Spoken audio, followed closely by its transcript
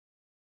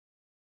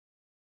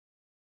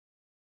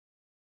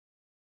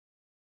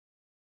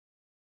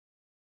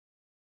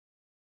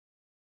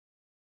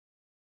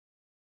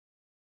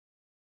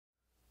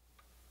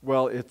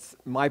Well, it's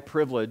my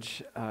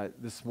privilege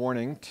this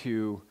morning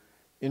to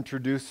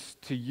introduce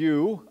to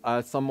you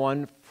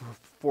someone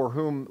for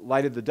whom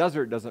Light of the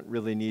Desert doesn't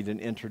really need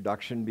an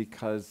introduction,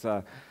 because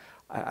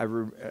I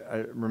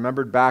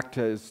remembered back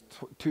to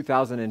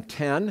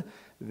 2010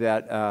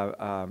 that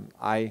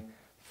I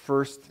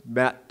first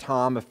met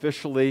Tom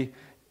officially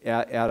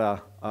at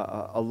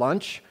a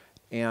lunch,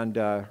 and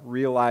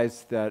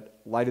realized that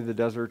Light of the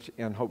Desert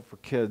and Hope for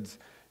Kids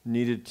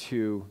needed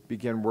to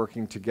begin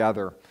working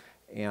together.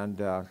 And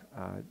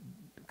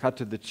cut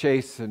to the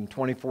chase, in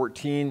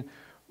 2014,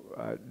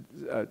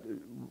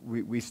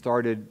 we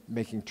started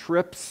making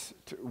trips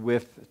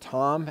with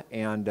Tom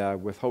and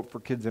with Hope for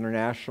Kids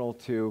International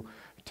to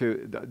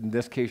in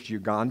this case,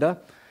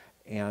 Uganda.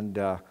 And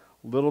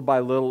little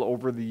by little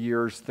over the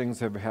years, things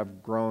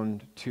have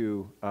grown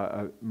to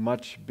a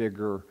much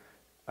bigger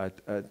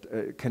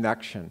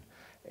connection.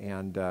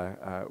 And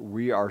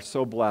we are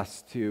so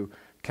blessed to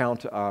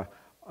count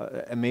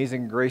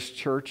Amazing Grace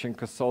Church in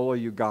Kasola,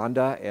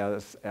 Uganda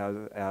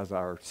as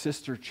our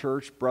sister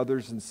church,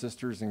 brothers and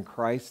sisters in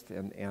Christ,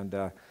 and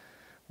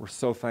we're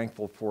so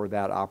thankful for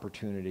that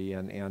opportunity.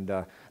 And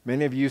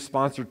many of you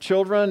sponsored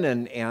children,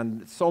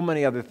 and so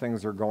many other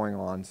things are going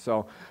on.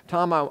 So,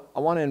 Tom, I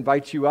want to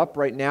invite you up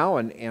right now,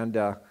 and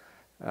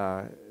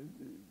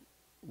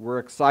we're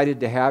excited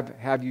to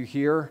have you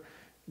here.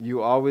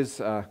 You always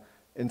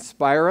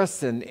inspire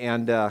us, and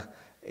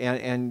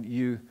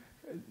you.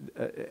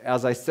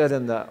 As I said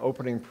in the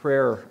opening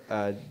prayer,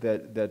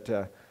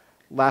 that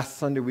last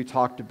Sunday we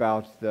talked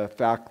about the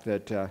fact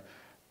that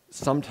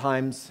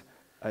sometimes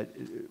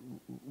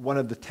one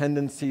of the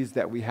tendencies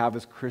that we have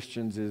as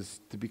Christians is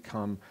to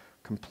become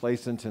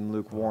complacent and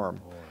lukewarm.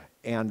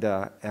 And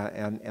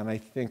I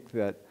think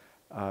that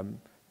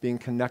being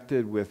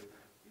connected with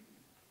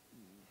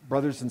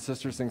brothers and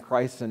sisters in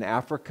Christ in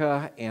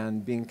Africa,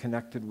 and being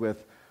connected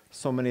with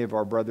so many of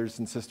our brothers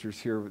and sisters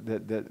here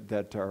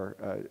that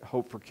are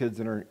Hope for Kids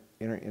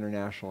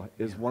International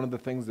is one of the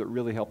things that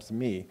really helps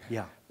me,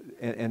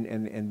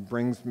 and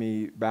brings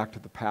me back to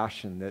the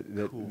passion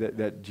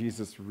that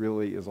Jesus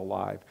really is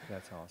alive.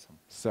 That's awesome.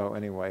 So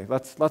anyway,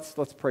 let's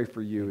pray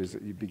for you as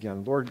you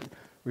begin. Lord,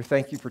 we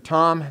thank you for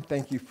Tom.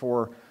 Thank you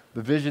for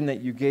the vision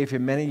that you gave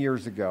him many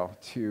years ago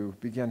to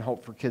begin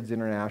Hope for Kids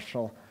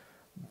International.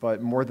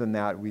 But more than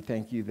that, we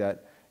thank you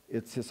that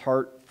it's his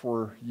heart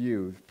for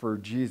you, for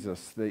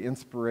Jesus, the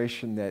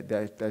inspiration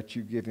that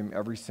you give him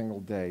every single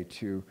day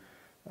to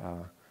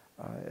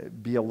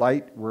be a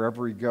light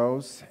wherever he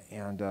goes.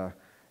 And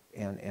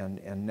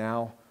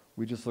now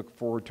we just look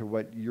forward to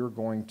what you're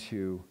going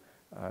to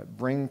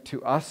bring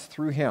to us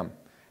through him.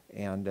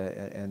 And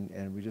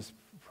we just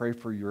pray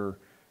for your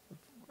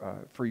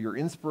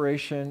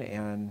inspiration,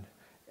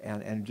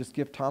 and just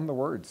give Tom the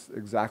words,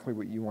 exactly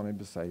what you wanted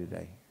to say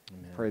today.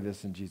 Amen. Pray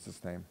this in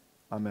Jesus' name.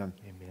 Amen.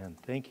 Amen.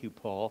 Thank you,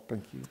 Paul.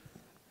 Thank you.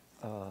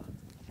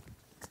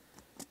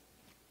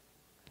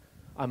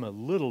 I'm a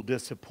little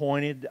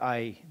disappointed,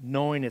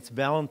 knowing it's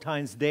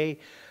Valentine's Day.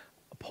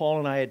 Paul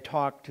and I had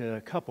talked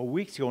a couple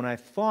weeks ago, and I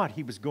thought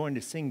he was going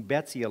to sing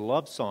Betsy a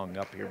love song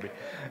up here.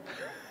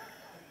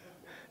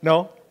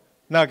 No?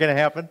 Not going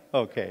to happen?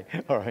 Okay.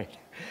 All right.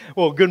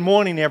 Well, good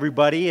morning,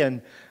 everybody.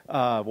 And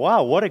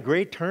wow, what a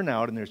great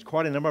turnout. And there's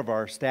quite a number of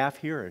our staff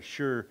here. I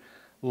sure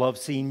love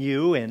seeing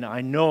you, and I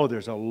know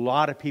there's a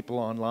lot of people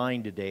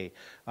online today.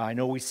 I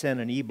know we sent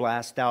an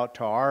e-blast out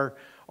to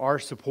our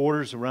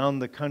supporters around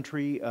the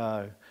country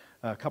a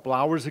couple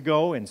hours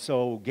ago, and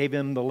so gave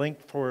them the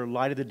link for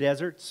Light of the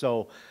Desert.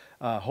 So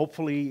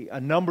hopefully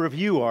a number of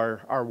you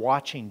are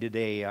watching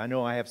today. I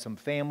know I have some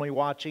family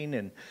watching,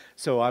 and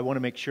so I want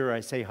to make sure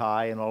I say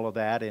hi and all of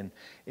that.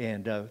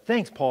 And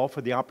thanks, Paul, for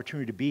the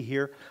opportunity to be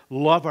here.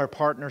 Love our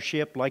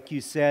partnership. Like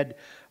you said,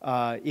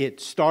 it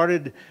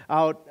started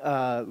out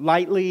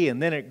lightly,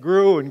 and then it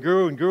grew and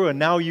grew and grew, and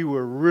now you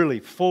are really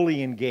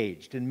fully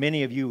engaged. And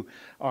many of you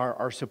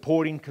are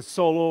supporting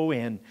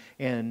Kasolo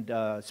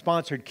and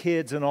sponsored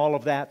kids and all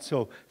of that.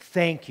 So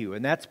thank you.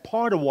 And that's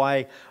part of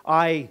why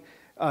I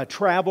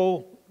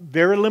travel,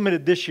 very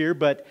limited this year,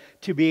 but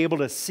to be able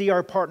to see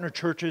our partner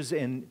churches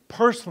and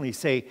personally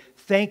say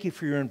thank you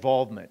for your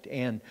involvement.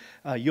 And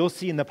you'll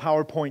see in the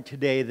PowerPoint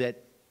today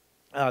that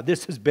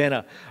this has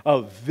been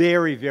a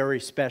very, very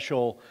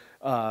special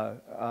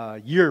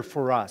year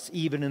for us,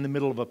 even in the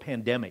middle of a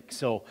pandemic.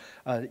 So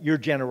your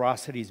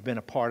generosity has been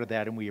a part of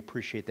that, and we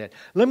appreciate that.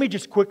 Let me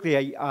just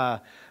quickly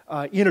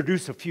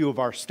introduce a few of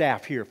our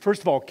staff here.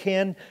 First of all,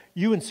 Ken,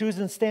 you and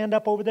Susan stand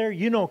up over there.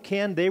 You know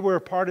Ken, they were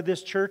a part of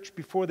this church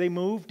before they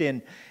moved.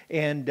 And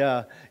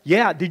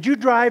yeah, did you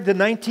drive the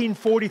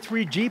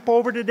 1943 Jeep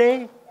over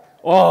today?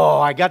 Oh,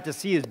 I got to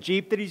see his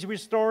Jeep that he's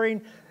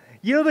restoring.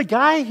 You know the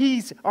guy,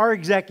 he's our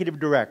executive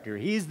director.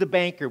 He's the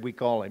banker, we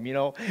call him, you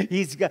know.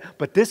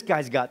 But this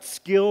guy's got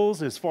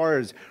skills as far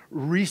as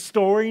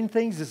restoring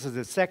things. This is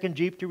the second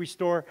Jeep to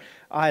restore.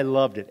 I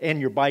loved it.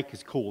 And your bike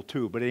is cool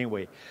too. But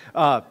anyway,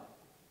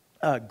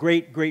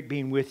 great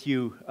being with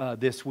you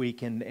this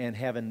week and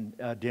having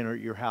dinner at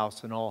your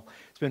house and all.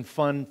 It's been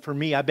fun for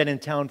me. I've been in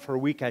town for a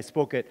week. I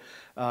spoke at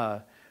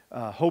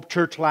Hope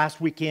Church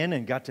last weekend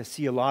and got to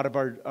see a lot of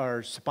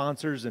our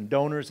sponsors and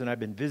donors, and I've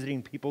been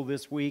visiting people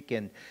this week,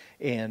 and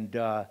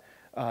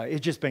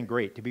it's just been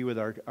great to be with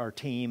our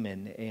team,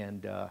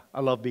 and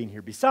I love being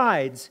here.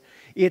 Besides,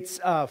 it's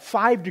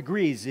 5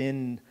 degrees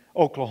in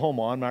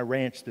Oklahoma on my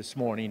ranch this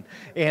morning,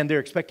 and they're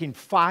expecting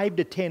 5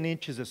 to 10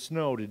 inches of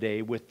snow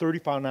today with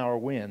 35-mile-an-hour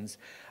winds.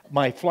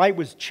 My flight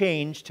was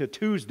changed to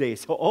Tuesday,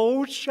 so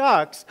oh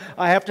shucks,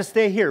 I have to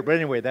stay here. But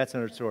anyway, that's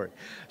another story.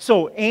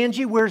 So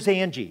Angie, where's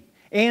Angie?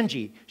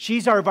 Angie,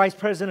 she's our Vice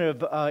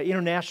President of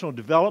International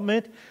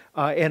Development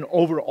and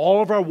over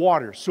all of our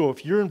water. So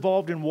if you're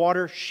involved in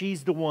water,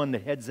 she's the one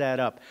that heads that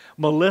up.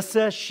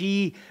 Melissa,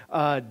 she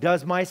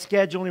does my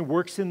scheduling,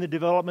 works in the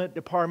development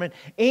department.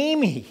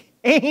 Amy,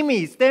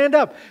 stand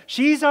up.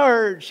 She's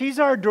our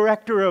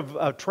director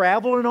of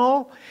travel and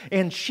all,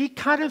 and she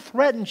kind of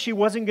threatened she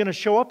wasn't going to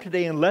show up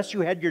today unless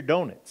you had your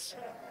donuts.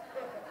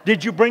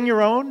 Did you bring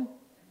your own?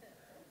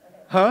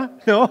 Huh?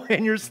 No?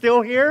 And you're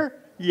still here?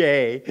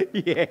 Yay,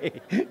 yay,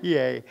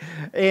 yay.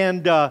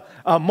 And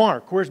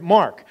Mark, where's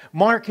Mark?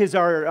 Mark is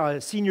our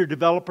senior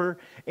developer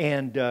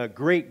and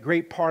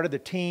great part of the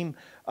team.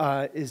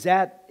 Is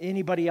that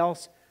anybody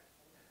else?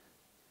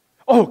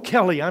 Oh,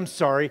 Kelly, I'm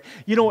sorry.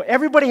 You know,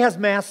 everybody has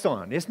masks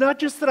on. It's not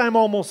just that I'm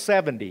almost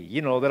 70,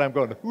 you know, that I'm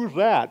going, who's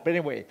that? But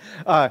anyway,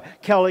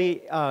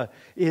 Kelly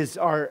is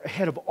our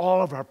head of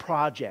all of our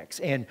projects,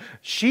 and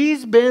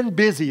she's been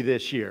busy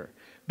this year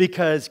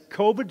because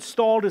COVID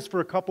stalled us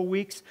for a couple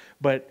weeks,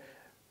 but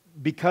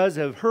because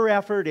of her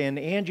effort and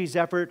Angie's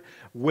effort,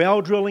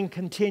 well drilling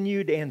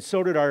continued, and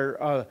so did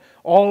our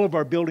all of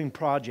our building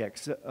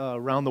projects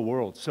around the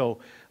world.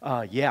 So,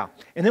 yeah.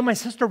 And then my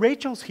sister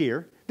Rachel's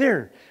here.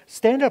 There,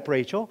 stand up,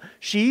 Rachel.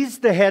 She's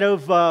the head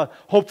of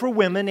Hope for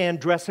Women and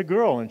Dress a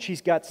Girl, and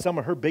she's got some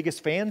of her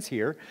biggest fans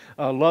here.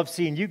 Love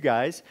seeing you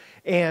guys.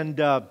 And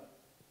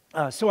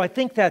so I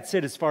think that's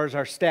it as far as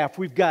our staff.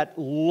 We've got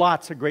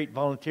lots of great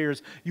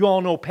volunteers. You all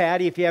know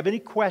Patty. If you have any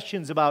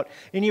questions about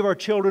any of our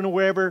children or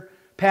wherever,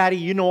 Patty,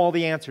 you know all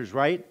the answers,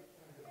 right?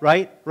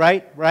 Right?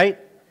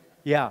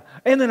 Yeah.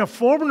 And then a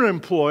former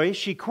employee,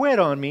 she quit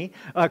on me.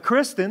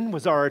 Kristen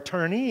was our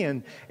attorney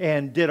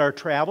and did our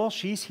travel.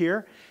 She's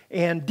here.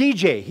 And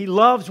DJ, he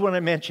loves when I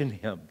mention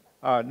him.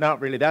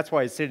 Not really. That's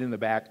why I sit in the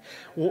back.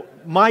 Well,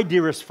 my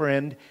dearest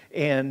friend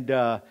and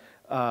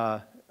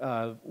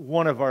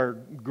one of our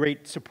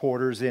great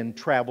supporters and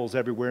travels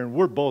everywhere, and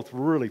we're both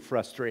really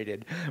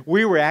frustrated.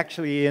 We were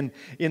actually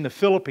in the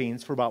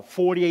Philippines for about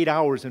 48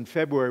 hours in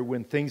February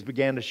when things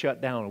began to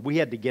shut down. We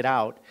had to get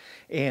out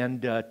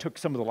and took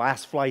some of the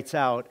last flights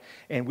out,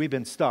 and we've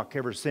been stuck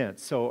ever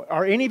since. So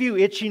are any of you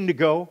itching to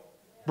go?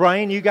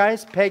 Brian, you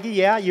guys? Peggy,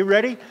 yeah? You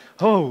ready?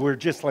 Oh, we're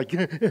just like...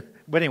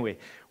 But anyway,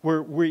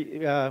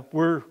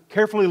 we're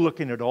carefully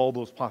looking at all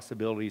those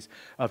possibilities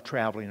of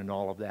traveling and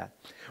all of that.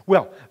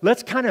 Well,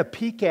 let's kind of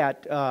peek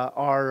at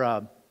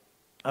our...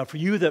 for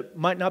you that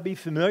might not be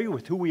familiar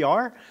with who we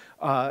are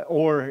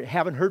or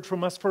haven't heard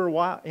from us for a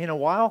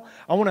while,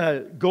 I want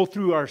to go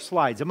through our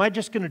slides. Am I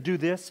just going to do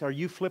this? Are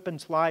you flipping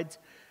slides?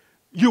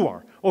 You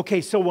are.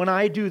 Okay, so when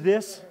I do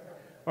this...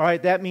 All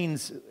right, that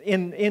means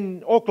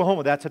in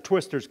Oklahoma, that's a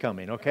twister's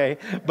coming, okay?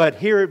 But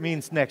here it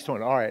means next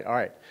one. All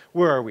right.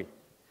 Where are we?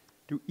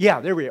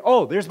 Yeah, there we are.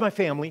 Oh, there's my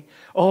family.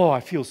 Oh, I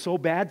feel so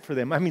bad for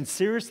them. I mean,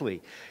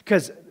 seriously.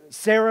 Because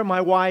Sarah, my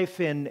wife,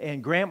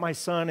 and Grant, my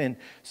son, and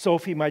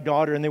Sophie, my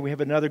daughter, and then we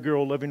have another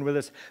girl living with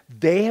us.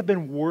 They have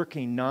been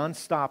working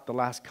nonstop the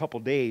last couple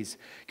days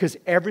because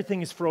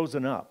everything is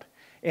frozen up.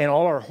 And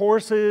all our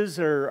horses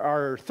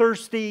are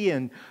thirsty,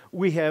 and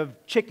we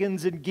have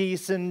chickens and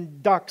geese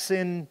and ducks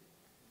and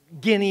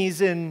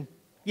guineas and,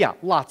 yeah,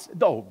 lots.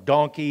 Oh,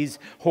 donkeys,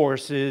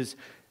 horses,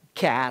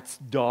 cats,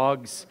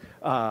 dogs,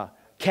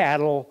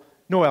 cattle,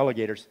 no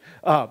alligators.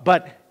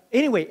 But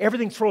anyway,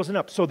 everything's frozen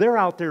up. So they're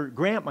out there.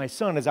 Grant, my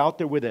son, is out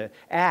there with an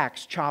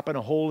axe chopping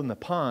a hole in the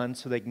pond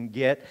so they can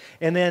get.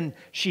 And then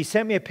she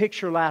sent me a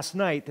picture last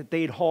night that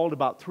they'd hauled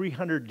about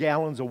 300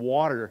 gallons of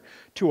water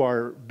to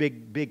our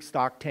big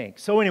stock tank.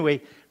 So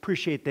anyway,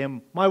 appreciate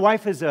them. My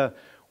wife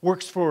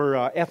works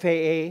for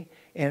FAA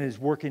and is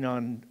working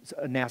on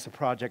a NASA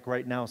project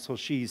right now, so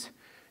she's,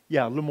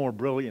 a little more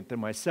brilliant than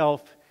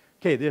myself.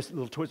 Okay, this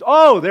little twist.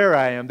 Oh, there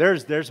I am.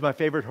 There's my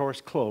favorite horse,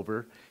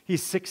 Clover.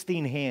 He's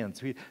 16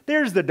 hands.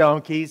 There's the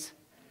donkeys.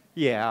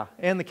 Yeah,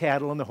 and the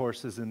cattle and the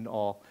horses and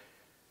all.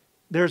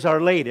 There's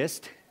our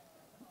latest.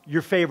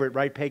 Your favorite,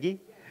 right, Peggy?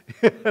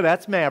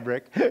 That's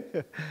Maverick.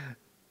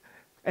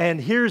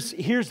 And here's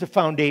the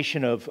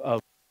foundation of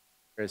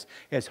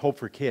as Hope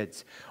for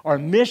Kids. Our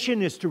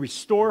mission is to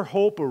restore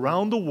hope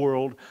around the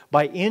world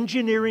by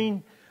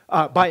empowering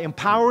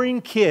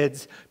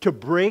kids to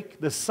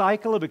break the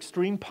cycle of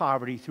extreme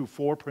poverty through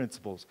 4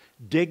 principles: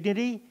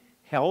 dignity,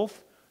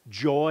 health,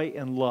 joy,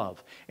 and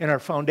love. And our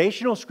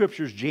foundational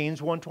scriptures,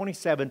 James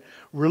 1:27,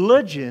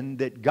 religion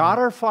that God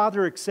our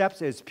Father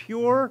accepts as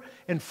pure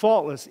and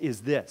faultless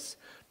is this: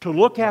 to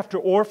look after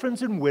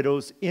orphans and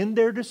widows in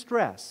their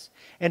distress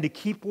and to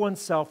keep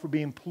oneself from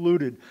being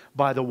polluted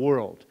by the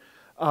world.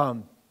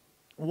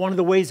 One of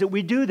the ways that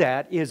we do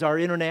that is our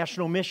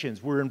international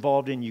missions. We're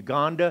involved in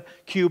Uganda,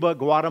 Cuba,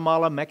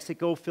 Guatemala,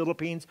 Mexico,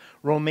 Philippines,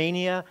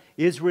 Romania,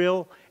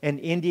 Israel, and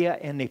India,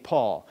 and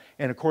Nepal.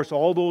 And of course,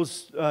 all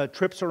those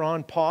trips are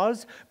on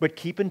pause, but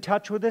keep in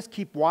touch with us,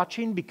 keep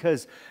watching,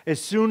 because as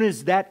soon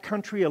as that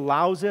country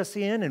allows us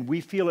in and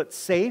we feel it's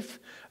safe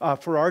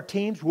for our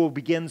teams, we'll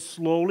begin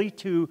slowly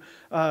to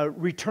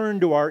return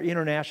to our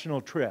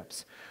international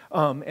trips.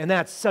 And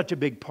that's such a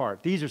big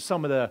part. These are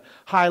some of the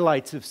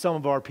highlights of some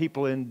of our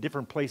people in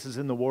different places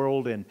in the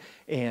world, and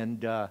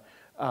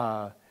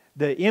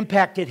the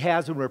impact it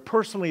has when we're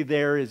personally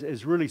there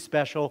is really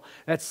special.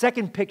 That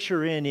second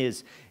picture in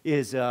is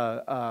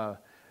a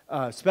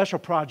special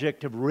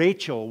project of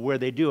Rachel, where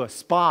they do a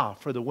spa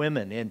for the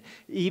women, and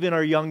even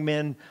our young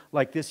men,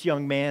 like this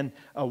young man,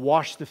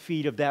 wash the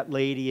feet of that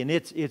lady, and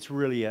it's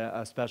really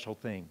a special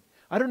thing.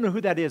 I don't know who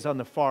that is on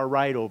the far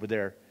right over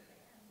there.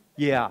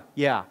 Yeah.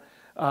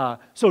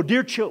 So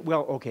dear children,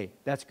 well, okay,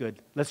 that's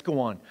good. Let's go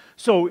on.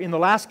 So in the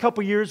last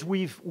couple years,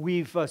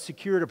 we've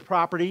secured a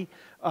property,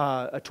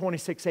 a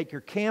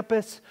 26-acre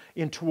campus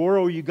in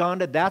Tororo,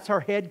 Uganda. That's our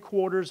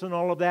headquarters and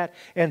all of that.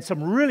 And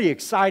some really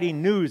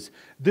exciting news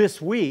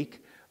this week.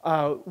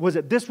 Was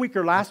it this week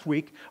or last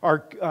week?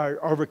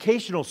 Our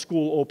vocational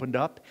school opened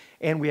up,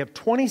 and we have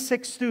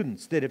 26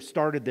 students that have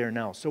started there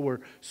now. So we're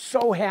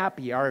so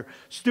happy. Our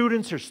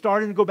students are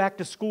starting to go back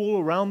to school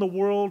around the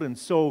world, and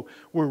so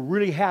we're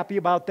really happy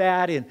about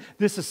that. And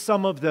this is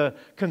some of the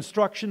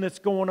construction that's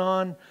going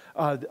on.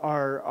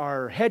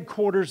 Our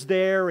headquarters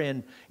there,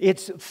 and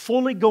it's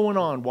fully going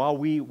on while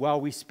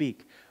we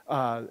speak.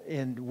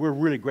 And we're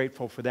really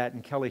grateful for that,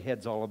 and Kelly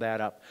heads all of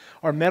that up.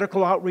 Our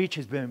medical outreach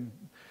has been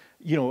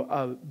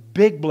a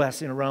big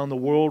blessing around the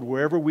world.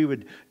 Wherever we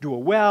would do a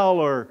well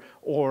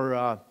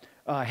or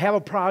have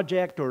a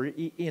project, or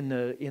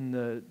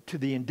to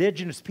the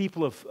indigenous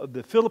people of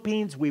the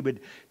Philippines, we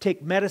would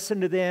take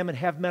medicine to them and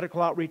have medical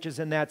outreaches,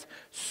 and that's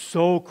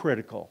so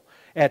critical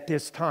at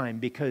this time,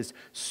 because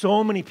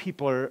so many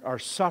people are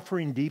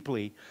suffering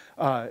deeply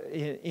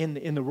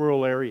in the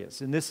rural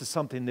areas. And this is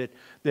something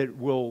that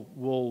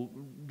we'll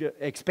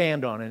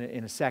expand on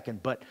in a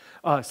second. But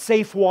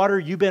safe water,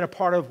 you've been a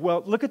part of,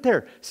 well, look at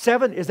there. Is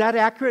that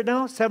accurate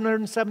now?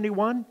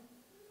 771?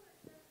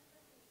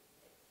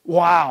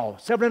 Wow,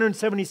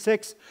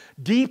 776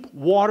 deep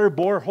water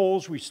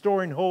boreholes,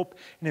 restoring hope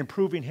and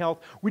improving health.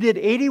 We did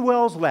 80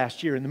 wells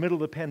last year in the middle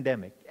of the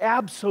pandemic.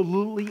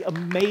 Absolutely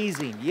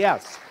amazing.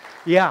 Yes.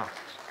 Yeah.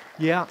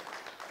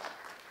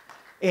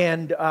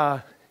 And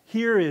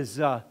here is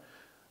that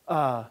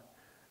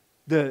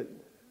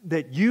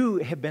you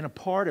have been a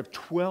part of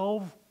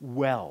 12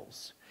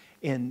 wells.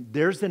 And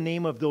there's the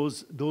name of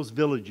those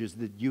villages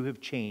that you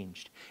have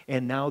changed.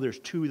 And now there's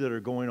 2 that are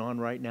going on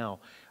right now.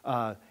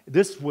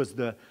 This is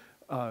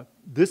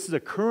the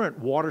current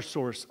water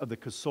source of the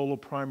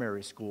Kasolo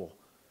Primary School.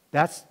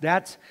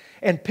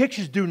 And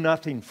pictures do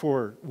nothing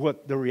for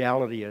what the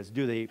reality is,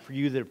 do they, for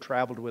you that have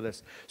traveled with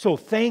us? So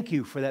thank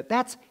you for that.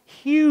 That's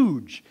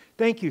huge.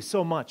 Thank you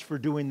so much for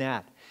doing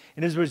that.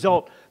 And as a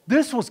result,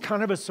 this was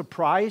kind of a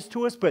surprise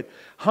to us, but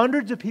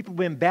hundreds of people have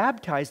been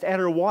baptized at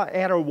our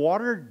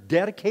water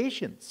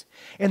dedications.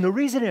 And the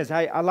reason is,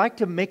 I like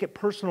to make it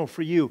personal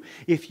for you.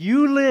 If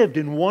you lived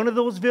in one of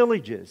those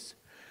villages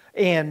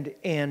and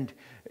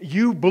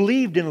you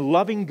believed in a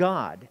loving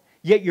God,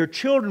 yet your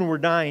children were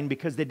dying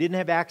because they didn't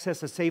have access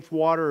to safe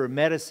water or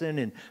medicine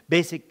and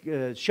basic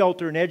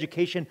shelter and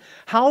education,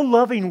 how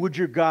loving would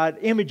your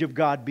image of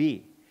God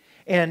be?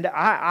 And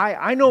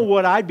I know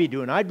what I'd be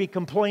doing. I'd be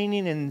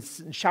complaining and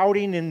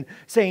shouting and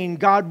saying,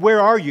 God, where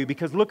are you?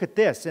 Because look at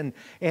this. And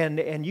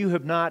you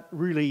have not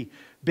really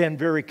been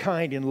very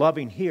kind and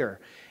loving here.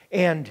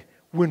 And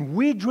when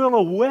we drill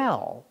a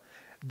well,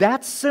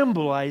 that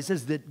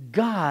symbolizes that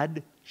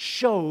God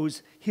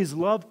shows His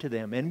love to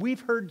them. And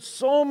we've heard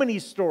so many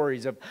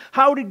stories of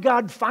how did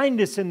God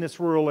find us in this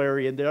rural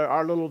area, in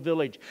our little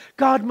village.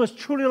 God must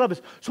truly love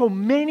us. So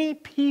many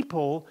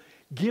people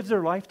give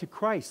their life to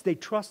Christ. They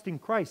trust in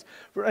Christ.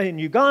 In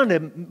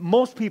Uganda,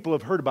 most people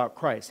have heard about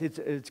Christ.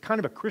 It's kind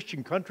of a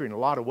Christian country in a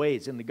lot of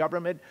ways. In the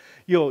government,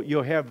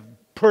 you'll have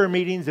prayer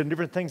meetings and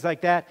different things like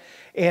that.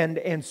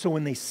 And so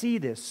when they see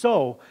this,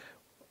 so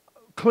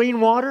clean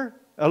water,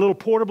 a little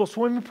portable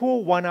swimming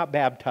pool, why not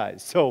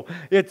baptize? So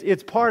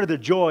it's part of the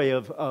joy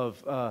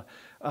of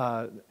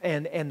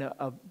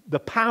the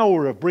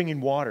power of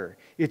bringing water.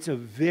 It's a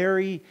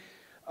very,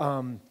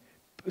 some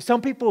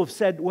people have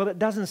said, well, it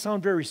doesn't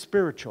sound very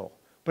spiritual.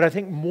 But I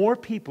think more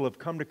people have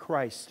come to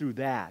Christ through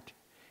that.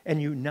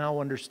 And you now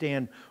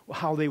understand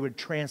how they would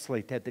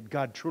translate that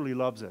God truly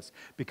loves us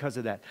because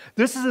of that.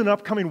 This is an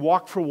upcoming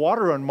Walk for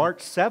Water on March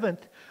 7th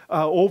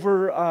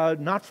over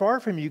not far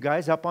from you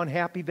guys, up on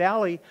Happy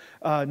Valley,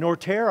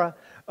 Norterra.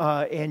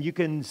 And you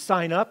can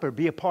sign up or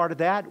be a part of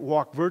that,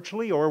 walk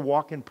virtually or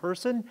walk in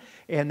person.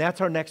 And that's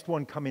our next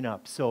one coming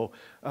up. So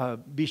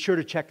be sure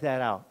to check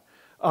that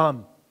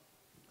out.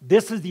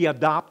 This is the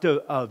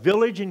adoptive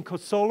village in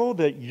Kasolo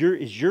that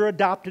is your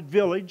adopted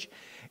village.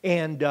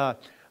 And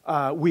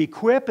We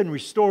equip and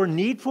restore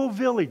needful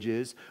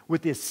villages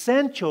with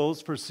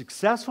essentials for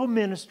successful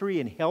ministry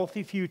and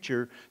healthy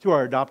future through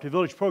our Adoptive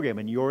Village program,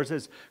 and yours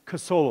is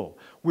Casolo.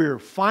 We're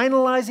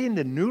finalizing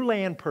the new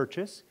land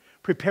purchase,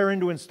 preparing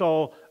to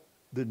install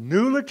the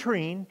new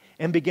latrine,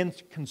 and begin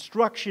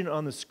construction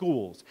on the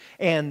schools.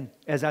 And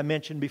as I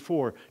mentioned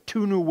before,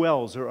 2 new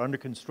wells are under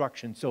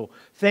construction. So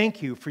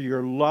thank you for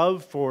your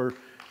love for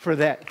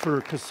that, for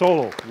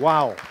Casolo.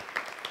 Wow.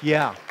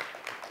 Yeah.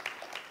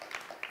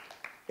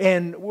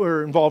 And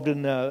we're involved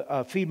in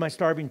Feed My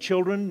Starving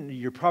Children.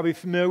 You're probably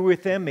familiar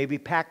with them, maybe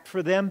Packed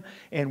for Them,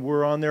 and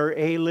we're on their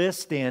A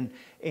list. And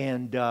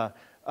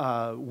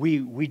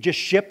we just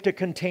shipped a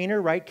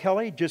container, right,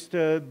 Kelly? Just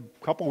a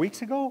couple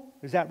weeks ago.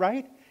 Is that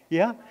right?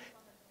 Yeah.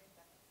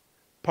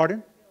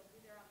 Pardon?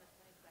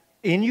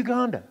 In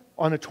Uganda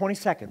on the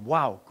 22nd.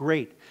 Wow,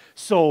 great.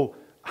 So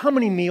how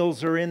many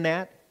meals are in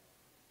that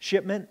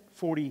shipment?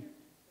 40.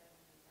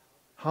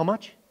 How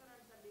much?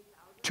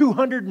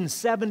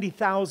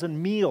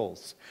 270,000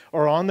 meals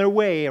are on their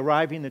way,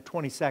 arriving the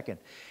 22nd.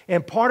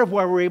 And part of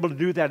why we're able to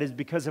do that is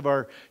because of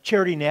our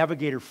Charity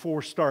Navigator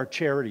 4-star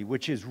charity,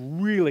 which is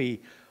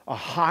really a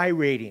high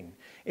rating.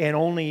 And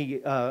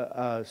only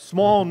a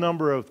small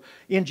number of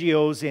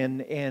NGOs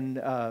and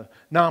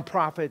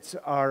nonprofits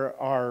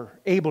are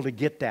able to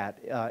get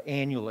that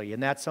annually.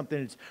 And that's something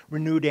that's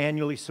renewed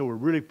annually, so we're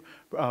really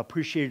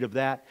appreciative of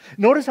that.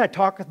 Notice I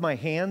talk with my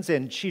hands,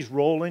 and she's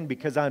rolling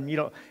because I'm,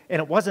 and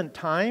it wasn't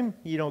time,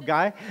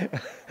 guy.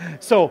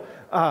 So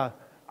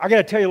I got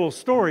to tell you a little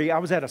story. I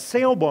was at a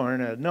sale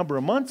barn a number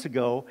of months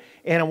ago,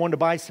 and I wanted to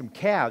buy some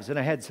calves, and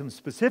I had some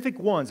specific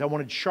ones. I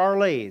wanted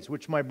Charolais,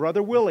 which my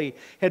brother Willie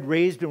had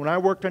raised when I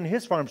worked on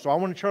his farm, so I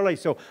wanted Charolais.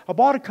 So I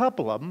bought a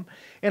couple of them,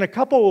 and a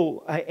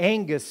couple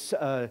Angus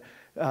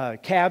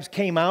calves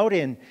came out,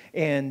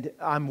 and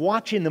I'm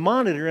watching the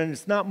monitor, and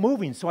it's not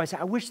moving. So I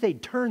said, I wish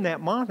they'd turn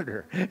that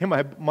monitor. And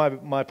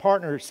my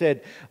partner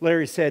said,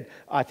 Larry said,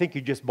 I think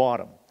you just bought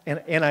them.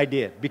 And I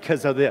did,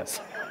 because of this.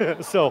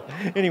 So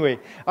anyway,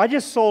 I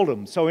just sold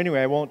them. So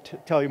anyway, I won't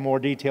tell you more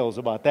details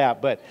about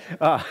that. But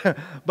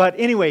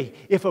anyway,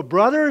 if a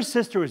brother or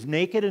sister is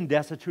naked and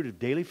destitute of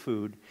daily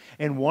food,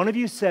 and one of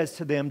you says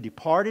to them,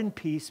 depart in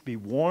peace, be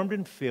warmed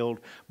and filled,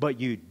 but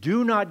you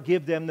do not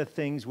give them the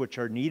things which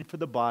are needed for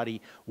the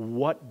body,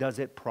 what does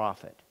it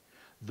profit?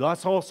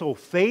 Thus also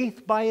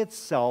faith by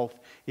itself,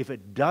 if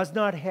it does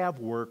not have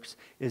works,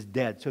 is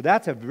dead. So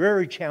that's a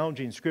very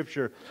challenging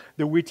scripture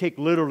that we take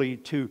literally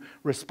to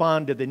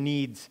respond to the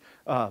needs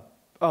of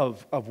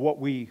what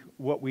we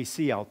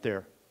see out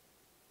there.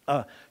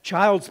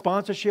 Child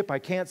sponsorship, I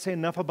can't say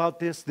enough about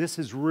this. This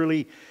is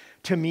really,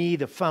 to me,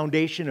 the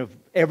foundation of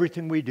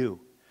everything we do.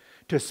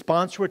 To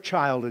sponsor a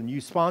child, and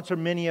you sponsor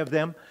many of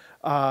them,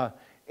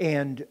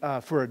 and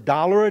for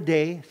 $1 a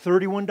day,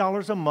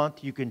 $31 a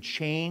month, you can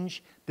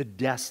change the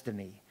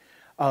destiny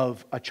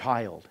of a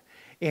child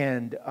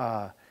and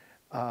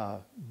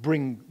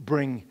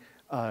bring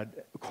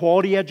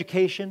quality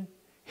education,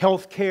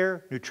 health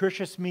care,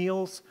 nutritious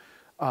meals,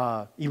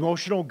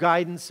 emotional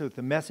guidance with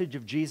the message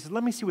of Jesus.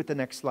 Let me see what the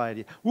next slide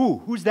is. Ooh,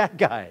 who's that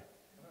guy?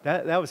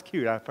 That was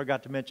cute. I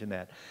forgot to mention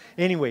that.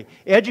 Anyway,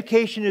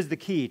 education is the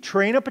key.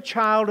 Train up a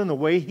child in the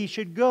way he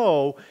should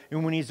go,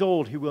 and when he's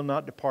old, he will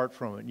not depart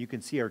from it. And you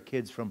can see our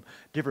kids from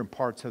different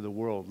parts of the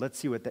world. Let's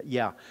see what that,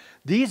 yeah.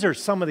 These are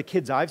some of the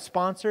kids I've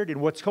sponsored,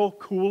 and what's so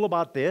cool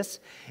about this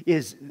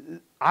is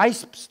I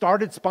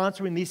started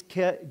sponsoring these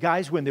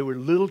guys when they were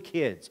little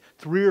kids,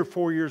 3 or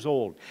 4 years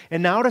old.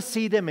 And now to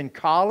see them in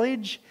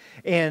college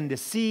and to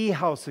see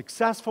how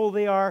successful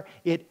they are,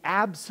 it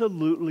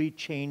absolutely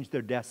changed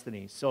their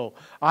destiny. So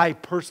I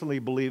personally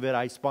believe it.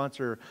 I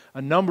sponsor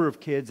a number of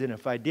kids, and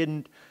if I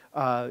didn't,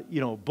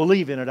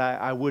 believe in it,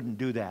 I wouldn't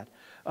do that.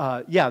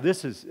 Yeah,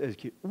 this is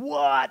cute.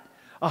 What?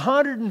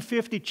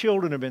 150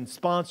 children have been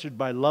sponsored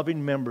by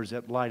loving members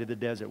at Light of the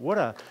Desert. What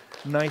a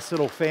nice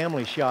little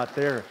family shot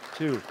there,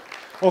 too.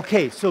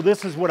 Okay, so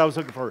this is what I was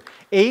looking for.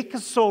 8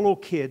 solo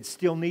kids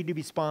still need to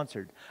be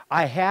sponsored.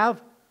 I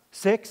have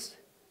 6.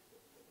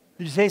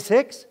 Did you say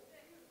 6?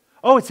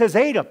 Oh, it says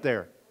 8 up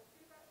there.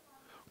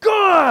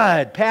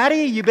 Good,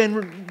 Patty. You've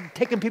been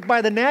taking people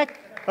by the neck.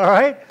 All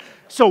right.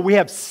 So we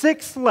have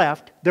 6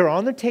 left. They're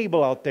on the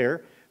table out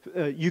there.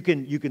 You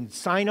can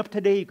sign up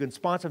today. You can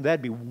sponsor them.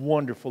 That'd be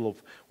wonderful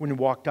if when you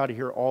walked out of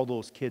here, all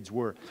those kids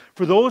were.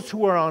 For those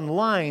who are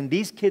online,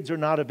 these kids are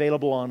not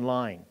available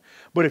online.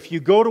 But if you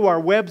go to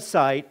our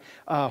website,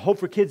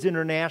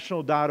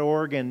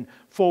 hopeforkidsinternational.org and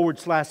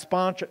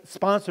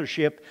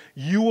 /sponsorship,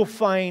 you will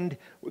find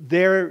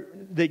there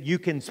that you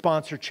can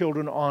sponsor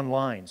children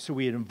online. So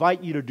we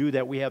invite you to do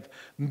that. We have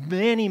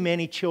many,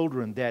 many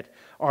children that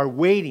are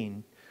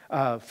waiting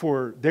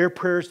for their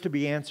prayers to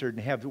be answered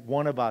and have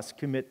one of us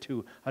commit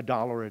to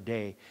 $1 a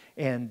day.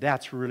 And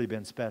that's really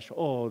been special.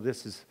 Oh,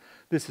 this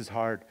is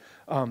hard.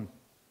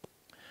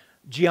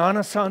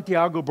 Gianna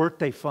Santiago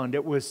Birthday Fund.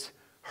 It was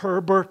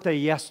her birthday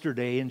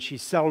yesterday, and she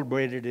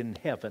celebrated in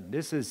heaven.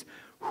 This is,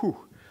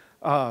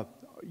 a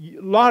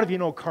lot of you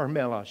know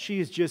Carmela. She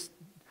is just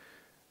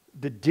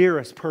the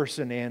dearest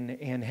person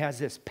and has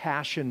this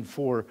passion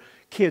for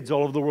kids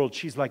all over the world.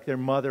 She's like their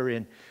mother.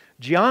 And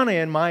Gianna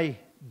and my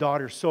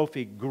daughter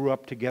Sophie grew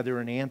up together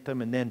in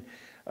Anthem, and then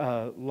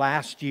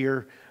last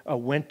year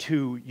went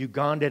to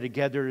Uganda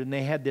together, and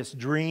they had this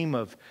dream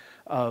of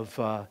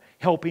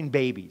helping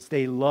babies.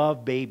 They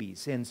love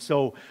babies. And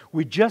so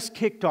we just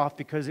kicked off,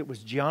 because it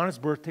was Gianna's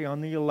birthday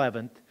on the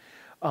 11th,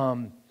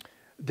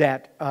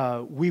 that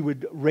we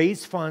would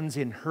raise funds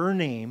in her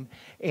name,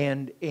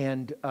 and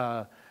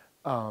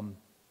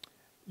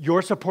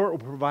your support will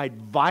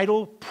provide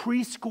vital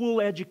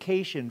preschool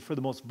education for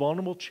the most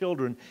vulnerable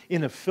children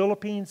in the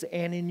Philippines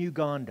and in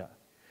Uganda.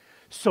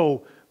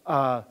 So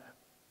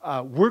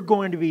we're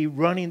going to be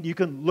running, you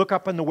can look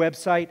up on the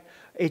website,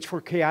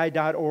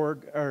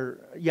 h4ki.org,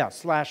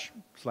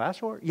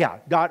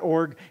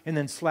 .org, and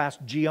then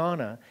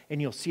 /Gianna,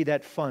 and you'll see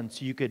that fund.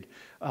 So you could,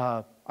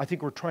 I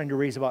think we're trying to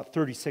raise about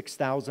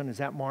 $36,000. Is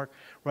that Mark?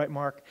 Right,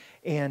 Mark?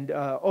 And,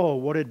 oh,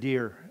 what a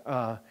dear.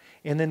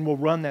 And then we'll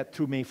run that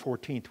through May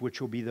 14th,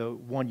 which will be the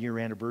 1-year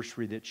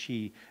anniversary that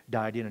she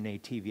died in an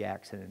ATV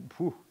accident.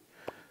 Whew.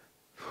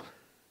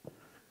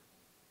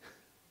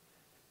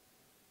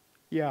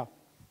 Yeah.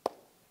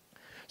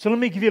 So let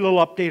me give you a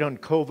little update on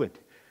COVID.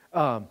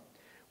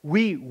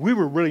 We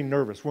were really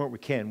nervous, weren't we,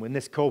 Ken, when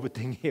this COVID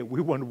thing hit? We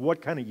wondered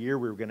what kind of year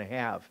we were going to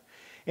have.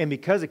 And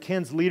because of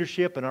Ken's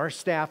leadership and our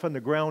staff on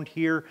the ground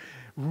here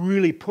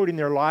really putting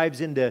their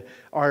lives into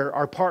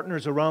our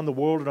partners around the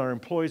world and our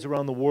employees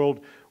around the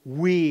world,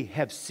 we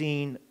have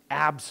seen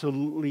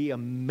absolutely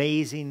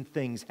amazing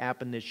things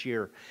happen this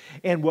year.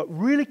 And what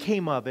really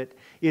came of it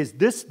is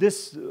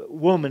this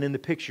woman in the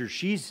picture.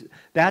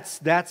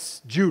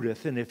 That's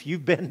Judith. And if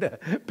you've been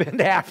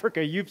to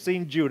Africa, you've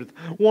seen Judith,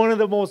 one of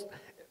the most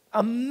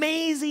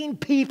amazing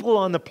people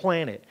on the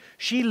planet.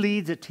 She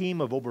leads a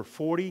team of over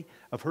 40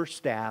 of her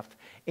staff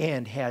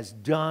and has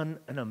done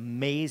an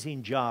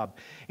amazing job.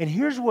 And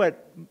here's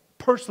what,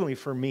 personally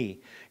for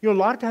me, a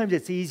lot of times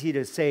it's easy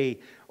to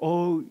say,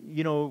 oh,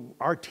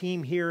 our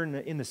team here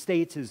in the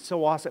States is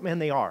so awesome.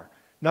 And they are.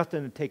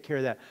 Nothing to take care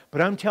of that.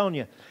 But I'm telling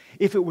you,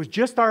 if it was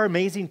just our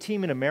amazing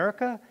team in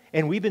America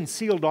and we've been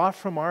sealed off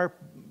from our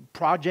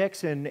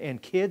projects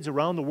and kids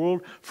around the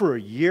world for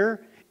a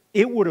year,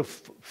 it would have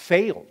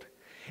failed.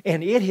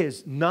 And it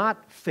has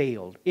not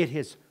failed. It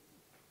has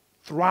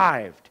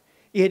thrived.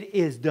 It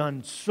is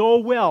done so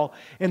well.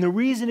 And the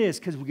reason is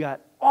because we got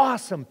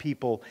awesome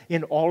people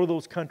in all of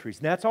those countries.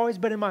 And that's always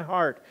been in my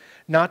heart,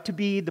 not to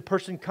be the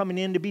person coming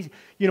in to be,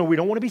 we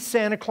don't want to be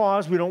Santa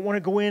Claus. We don't want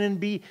to go in and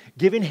be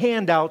giving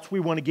handouts. We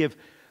want to give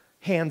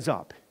hands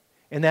up.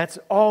 And that's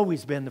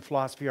always been the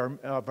philosophy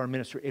of our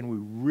ministry. And we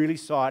really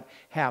saw it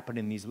happen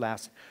in these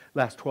last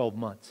 12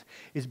 months.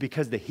 Is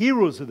because the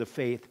heroes of the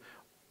faith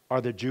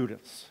are the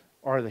Judiths,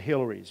 are the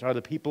Hillarys, are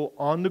the people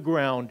on the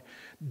ground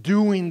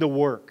doing the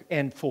work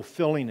and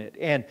fulfilling it.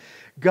 And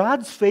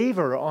God's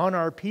favor on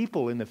our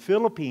people in the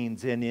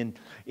Philippines and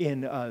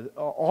in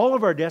all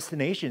of our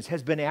destinations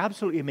has been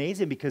absolutely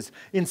amazing, because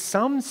in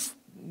some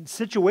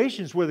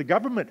situations where the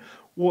government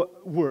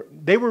were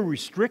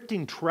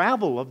restricting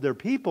travel of their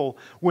people,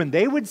 when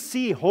they would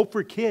see Hope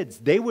for Kids,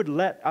 they would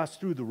let us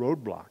through the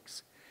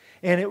roadblocks.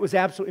 And it was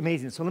absolutely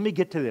amazing. So let me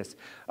get to this.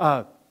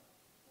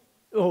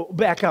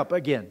 Back up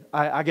again.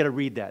 I got to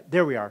read that.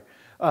 There we are.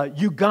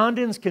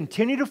 Ugandans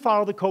continue to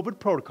follow the COVID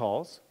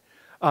protocols.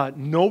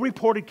 No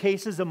reported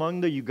cases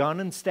among the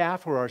Ugandan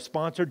staff or our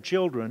sponsored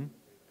children.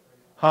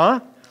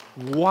 Huh?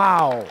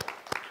 Wow.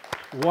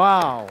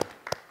 Wow.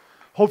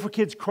 Hope for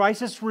Kids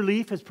Crisis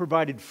Relief has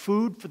provided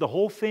food for the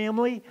whole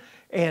family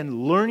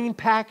and learning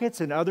packets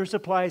and other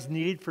supplies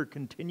needed for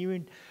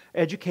continuing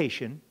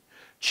education.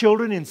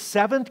 Children in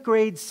 7th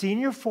grade,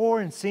 Senior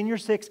 4, and Senior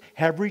 6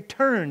 have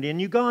returned in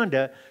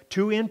Uganda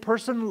to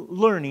in-person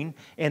learning,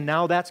 and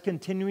now that's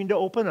continuing to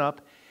open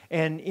up.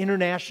 And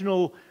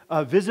international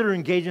visitor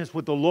engagements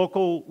with the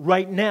local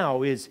right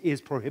now is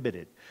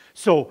prohibited.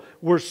 So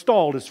we're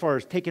stalled as far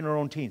as taking our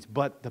own teams.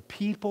 But the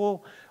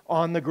people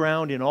on the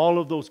ground in all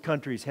of those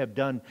countries have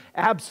done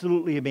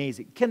absolutely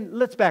amazing.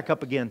 Let's back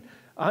up again.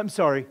 I'm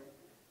sorry.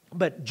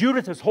 But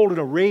Judith is holding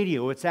a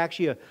radio. It's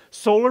actually a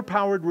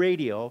solar-powered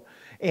radio.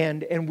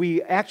 And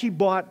we actually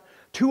bought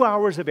 2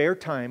 hours of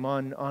airtime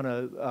on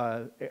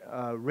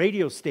a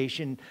radio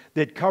station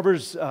that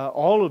covers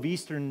all of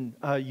eastern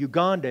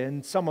Uganda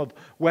and some of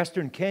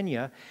western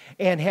Kenya,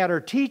 and had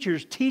our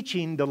teachers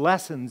teaching the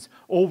lessons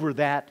over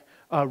that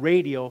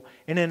radio.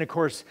 And then, of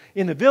course,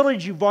 in the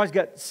village, you've always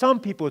got some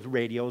people with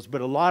radios,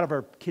 but a lot of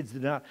our kids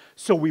did not.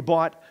 So we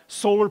bought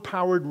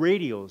solar-powered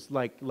radios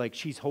like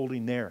she's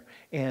holding there.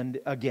 And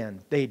again,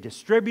 they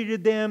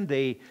distributed them.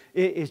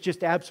 It's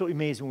just absolutely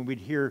amazing when we'd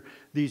hear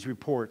these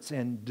reports,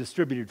 and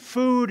distributed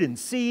food and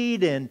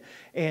seed and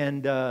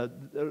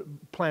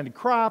planted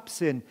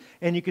crops. And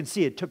you can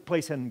see it took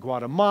place in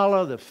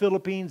Guatemala, the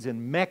Philippines,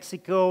 and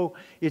Mexico.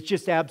 It's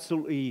just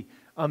absolutely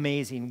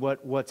amazing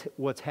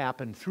what's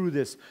happened through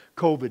this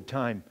COVID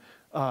time.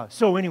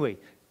 So anyway,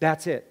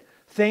 that's it.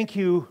 Thank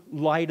you,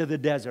 Light of the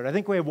Desert. I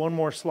think we have one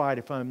more slide,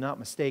 if I'm not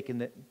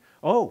mistaken.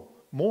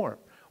 More.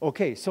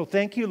 Okay, so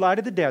thank you, Light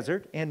of the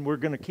Desert, and we're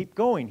going to keep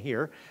going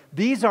here.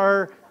 These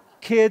are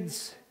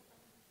kids.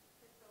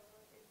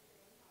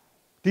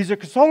 These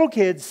are solo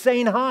kids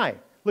saying hi.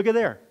 Look at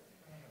there.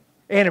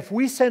 And if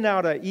we send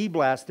out an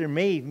e-blast, there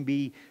may even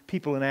be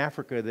people in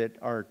Africa that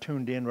are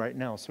tuned in right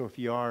now. So if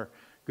you are,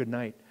 good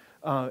night.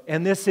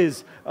 And this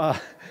is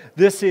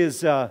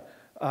all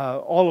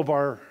of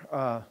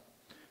our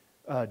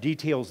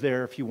details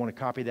there if you want to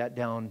copy that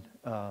down,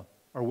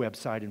 our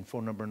website and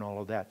phone number and all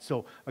of that.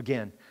 So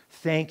again,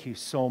 thank you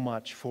so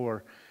much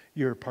for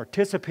your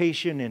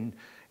participation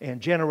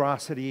and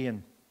generosity.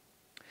 And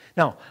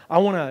now I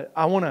want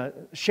to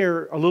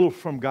share a little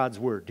from God's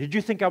Word. Did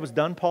you think I was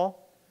done, Paul?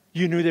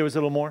 You knew there was a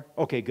little more?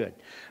 Okay, good.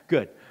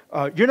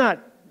 You're not,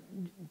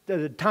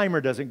 the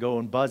timer doesn't go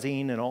and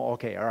buzzing and all.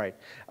 Okay, all right.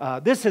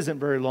 This isn't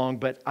very long,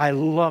 but I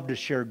love to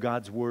share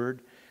God's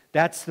Word.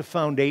 That's the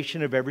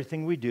foundation of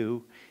everything we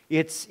do.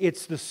 It's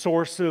the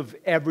source of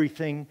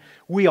everything.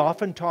 We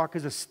often talk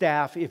as a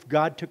staff, if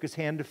God took His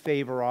hand of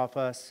favor off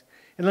us.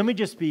 And let me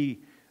just be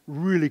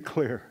really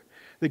clear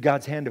that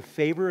God's hand of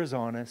favor is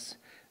on us.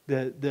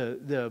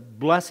 The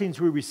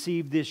blessings we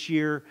received this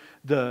year,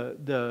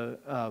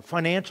 the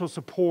financial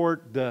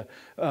support, the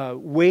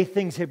way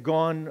things have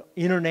gone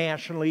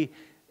internationally,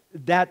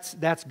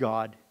 that's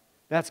God.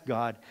 That's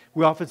God.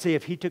 We often say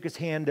if He took His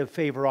hand of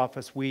favor off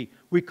us, we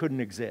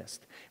couldn't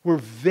exist. We're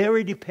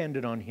very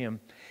dependent on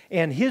Him.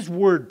 And His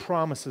Word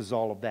promises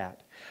all of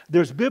that.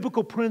 There's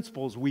biblical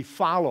principles we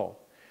follow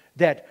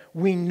that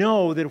we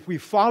know that if we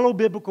follow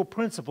biblical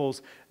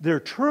principles, they're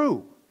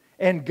true.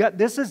 And God,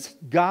 this is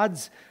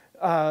God's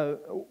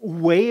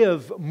way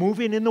of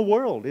moving in the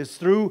world, is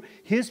through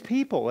His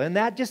people. And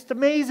that just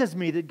amazes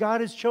me that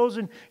God has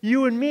chosen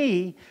you and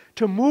me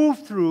to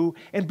move through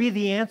and be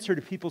the answer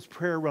to people's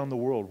prayer around the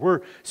world.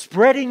 We're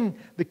spreading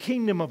the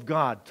kingdom of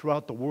God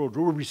throughout the world.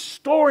 We're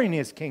restoring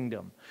His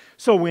kingdom.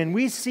 So when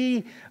we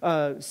see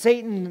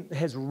Satan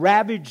has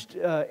ravaged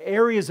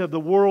areas of the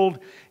world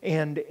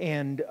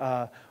and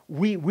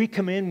we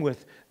come in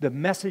with the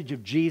message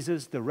of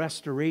Jesus, the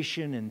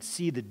restoration, and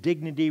see the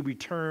dignity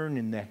return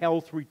and the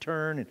health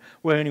return. And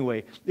well,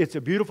 anyway, it's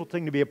a beautiful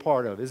thing to be a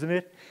part of, isn't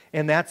it?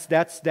 And that's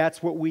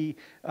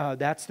what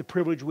that's the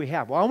privilege we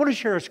have. Well, I want to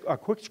share a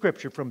quick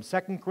scripture from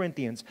 2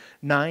 Corinthians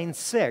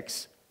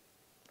 9:6.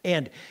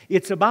 And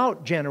it's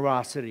about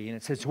generosity. And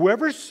it says,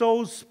 whoever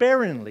sows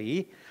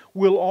sparingly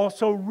will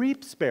also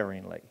reap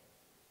sparingly.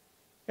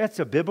 That's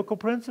a biblical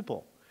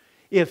principle.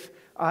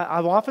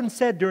 I've often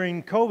said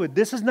during COVID,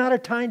 this is not a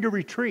time to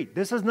retreat.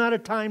 This is not a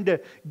time to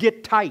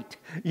get tight,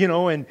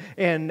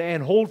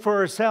 and hold for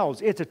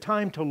ourselves. It's a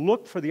time to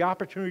look for the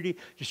opportunity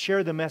to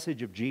share the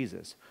message of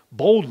Jesus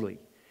boldly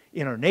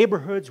in our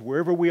neighborhoods,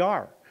 wherever we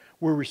are.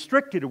 We're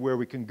restricted to where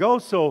we can go,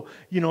 so,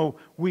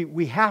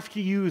 we have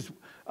to use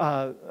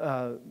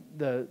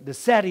the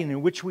setting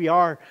in which we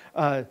are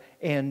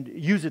and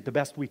use it the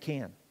best we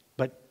can,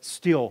 but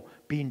still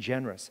being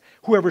generous.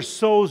 Whoever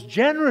sows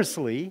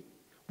generously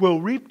will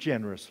reap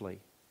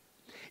generously.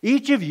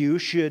 Each of you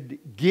should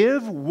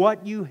give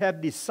what you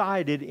have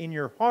decided in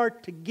your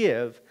heart to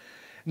give,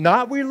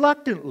 not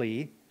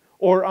reluctantly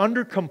or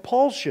under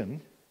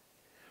compulsion,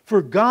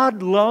 for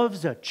God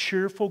loves a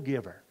cheerful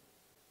giver.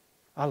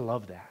 I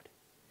love that.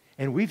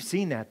 And we've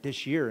seen that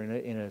this year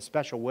in a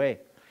special way.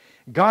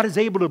 God is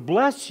able to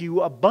bless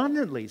you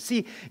abundantly.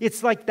 See,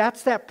 it's like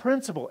that's that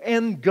principle.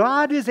 And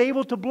God is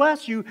able to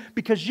bless you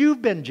because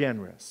you've been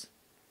generous.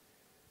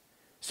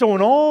 So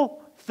in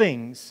all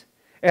things,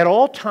 at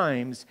all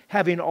times,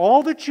 having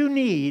all that you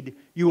need,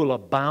 you will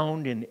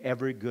abound in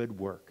every good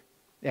work.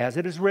 As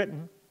it is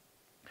written,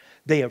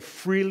 they have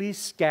freely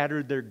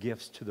scattered their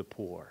gifts to the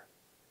poor.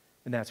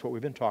 And that's what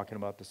we've been talking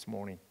about this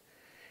morning.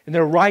 And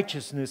their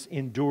righteousness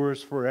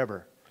endures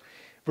forever.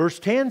 Verse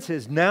 10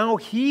 says, now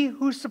He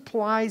who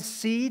supplies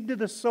seed to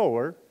the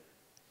sower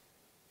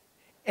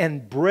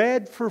and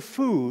bread for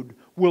food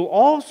will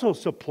also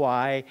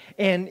supply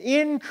and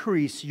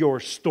increase your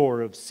store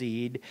of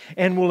seed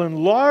and will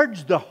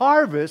enlarge the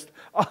harvest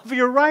of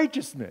your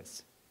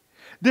righteousness.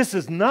 This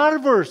is not a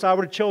verse I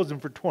would have chosen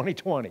for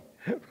 2020.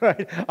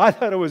 Right? I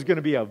thought it was going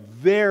to be a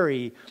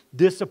very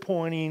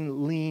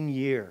disappointing, lean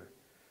year.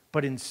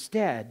 But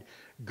instead,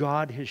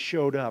 God has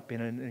showed up in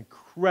an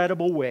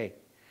incredible way.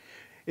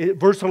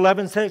 Verse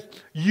 11 says,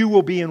 you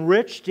will be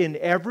enriched in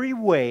every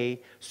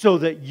way so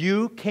that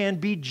you can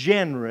be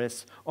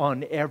generous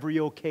on every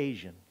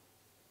occasion.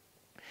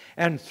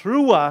 And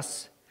through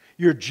us,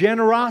 your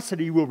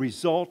generosity will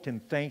result in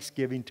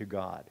thanksgiving to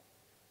God.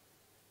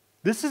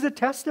 This is a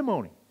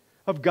testimony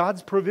of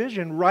God's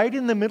provision right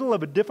in the middle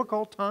of a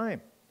difficult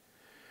time.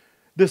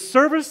 The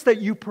service that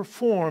you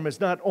perform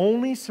is not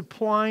only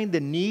supplying the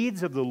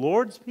needs of the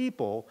Lord's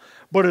people,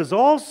 but is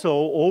also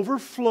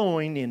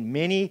overflowing in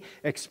many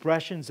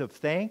expressions of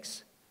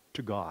thanks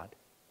to God.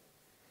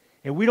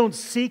 And we don't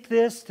seek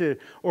this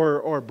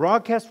or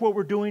broadcast what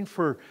we're doing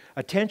for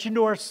attention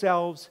to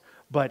ourselves,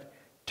 but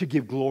to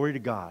give glory to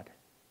God.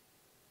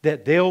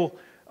 That they'll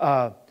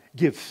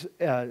give,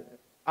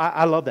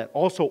 I love that.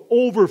 Also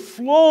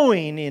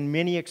overflowing in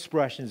many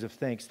expressions of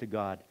thanks to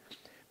God.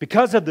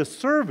 Because of the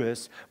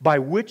service by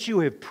which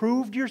you have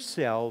proved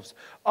yourselves,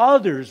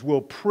 others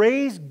will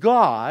praise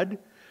God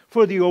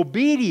for the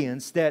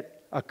obedience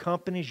that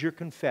accompanies your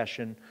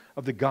confession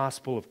of the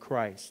gospel of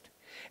Christ,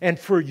 and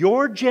for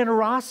your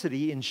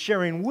generosity in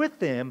sharing with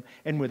them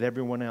and with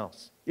everyone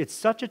else. It's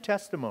such a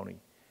testimony.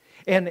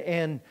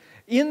 And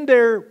in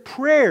their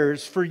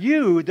prayers for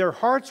you, their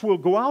hearts will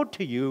go out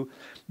to you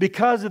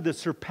because of the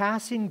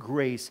surpassing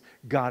grace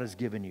God has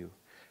given you.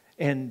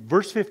 And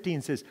verse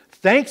 15 says,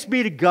 "Thanks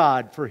be to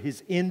God for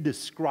His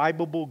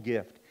indescribable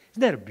gift."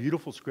 Isn't that a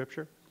beautiful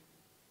scripture?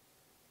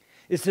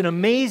 It's an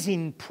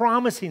amazing,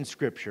 promising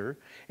scripture,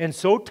 and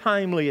so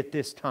timely at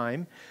this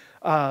time.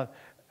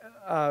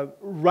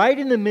 Right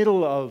in the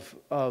middle of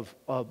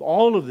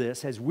all of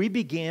this, as we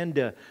began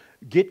to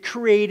get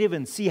creative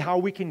and see how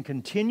we can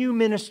continue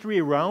ministry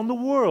around the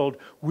world,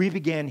 we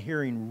began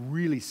hearing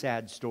really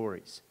sad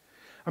stories.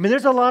 I mean,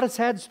 there's a lot of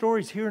sad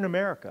stories here in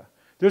America.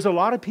 There's a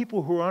lot of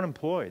people who are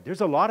unemployed.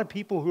 There's a lot of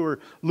people who are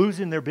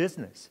losing their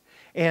business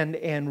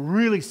and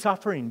really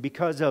suffering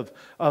because of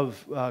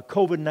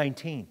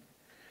COVID-19.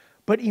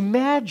 But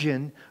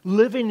imagine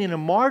living a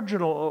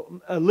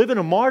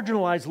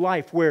marginalized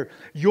life where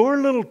your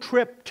little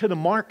trip to the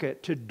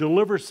market to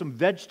deliver some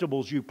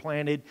vegetables you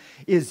planted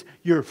is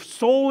your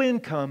sole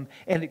income,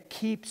 and it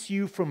keeps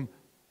you from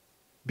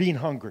being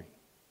hungry.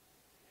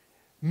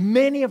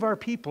 Many of our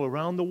people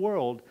around the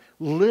world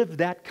live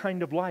that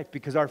kind of life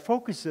because our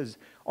focus is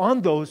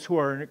on those who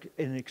are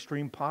in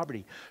extreme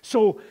poverty.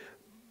 So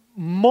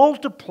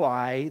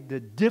multiply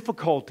the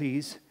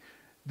difficulties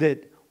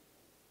that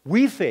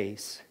we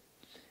face,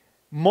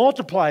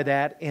 multiply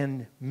that,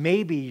 and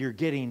maybe you're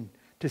getting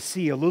to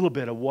see a little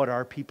bit of what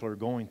our people are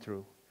going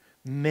through.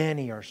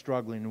 Many are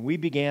struggling. And we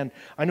began,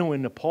 I know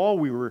in Nepal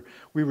we were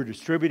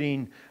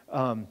distributing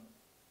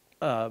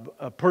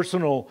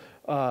personal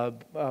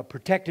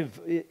protective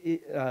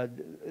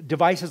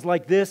devices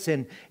like this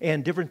and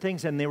different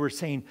things, and they were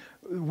saying,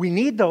 we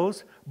need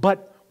those,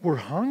 but we're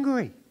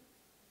hungry.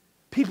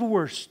 People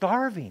were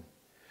starving.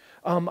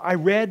 I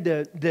read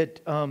that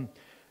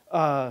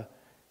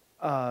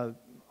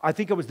I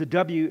think it was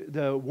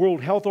the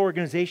World Health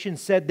Organization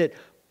said that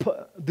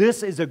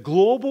this is a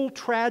global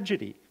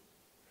tragedy.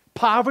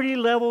 Poverty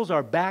levels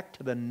are back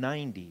to the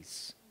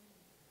 90s.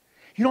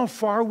 You know how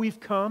far we've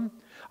come?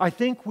 I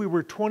think we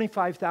were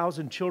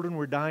 25,000 children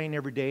were dying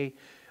every day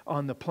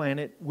on the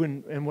planet.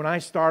 When I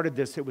started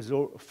this, it was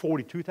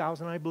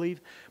 42,000, I believe.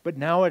 But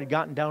now it had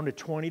gotten down to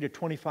 20 to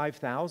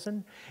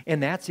 25,000.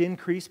 And that's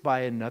increased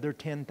by another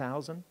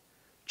 10,000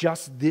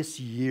 just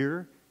this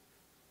year.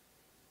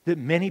 That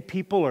many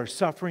people are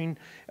suffering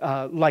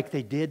like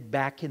they did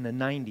back in the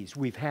 90s.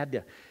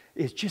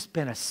 It's just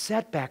been a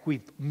setback.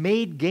 We've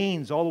made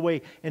gains all the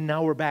way, and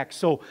now we're back.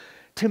 So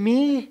to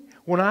me,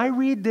 when I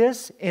read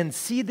this and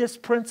see this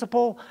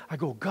principle, I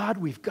go, God,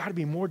 we've got to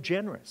be more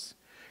generous.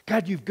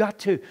 God, you've got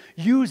to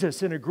use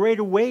us in a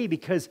greater way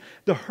because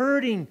the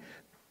hurting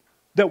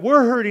that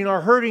we're hurting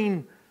are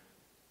hurting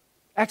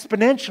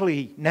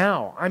exponentially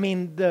now. I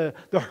mean, the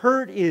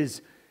hurt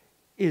is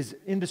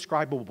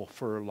indescribable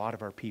for a lot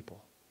of our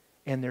people.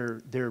 And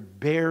they're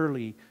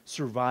barely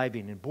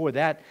surviving. And boy,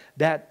 that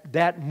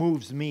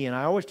moves me. And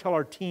I always tell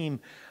our team,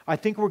 I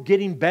think we're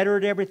getting better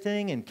at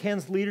everything. And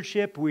Ken's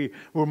leadership, we're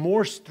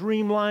more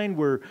streamlined.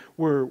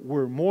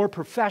 We're more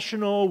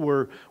professional.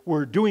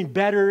 We're doing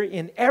better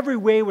in every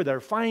way with our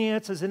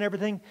finances and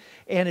everything.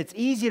 And it's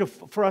easy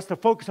for us to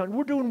focus on,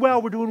 we're doing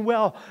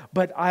well.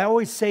 But I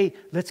always say,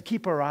 let's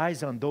keep our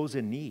eyes on those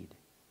in need.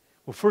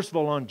 Well, first of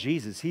all, on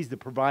Jesus. He's the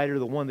provider,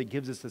 the one that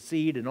gives us the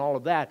seed and all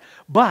of that.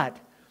 But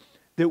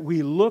that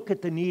we look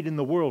at the need in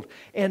the world.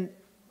 And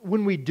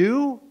when we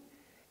do,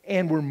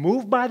 and we're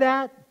moved by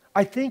that,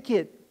 I think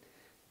it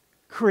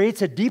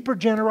creates a deeper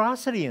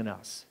generosity in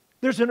us.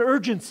 There's an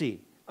urgency.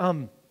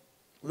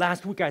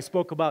 Last week I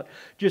spoke about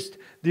just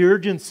the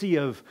urgency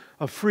of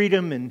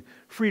freedom and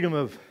freedom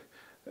of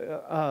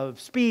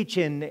speech,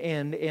 and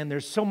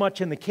there's so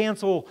much in the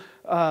cancel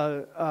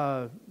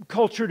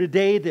culture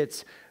today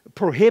that's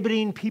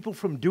prohibiting people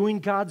from doing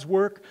God's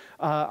work.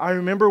 I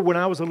remember when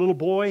I was a little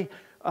boy,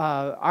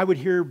 I would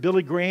hear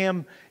Billy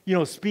Graham,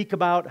 speak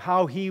about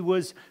how he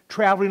was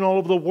traveling all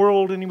over the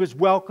world and he was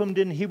welcomed,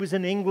 and he was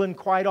in England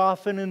quite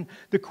often, and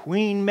the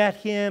Queen met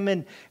him.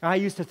 And I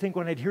used to think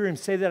when I'd hear him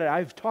say that,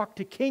 I've talked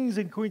to kings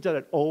and queens. I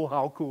thought, oh,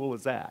 how cool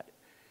is that?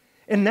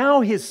 And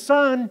now his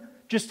son,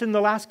 just in the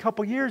last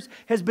couple years,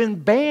 has been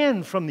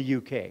banned from the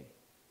UK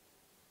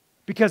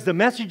because the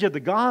message of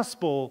the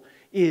gospel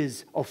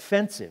is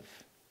offensive,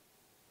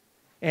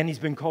 and he's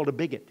been called a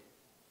bigot.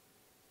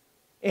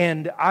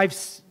 And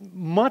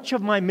much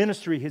of my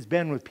ministry has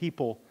been with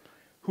people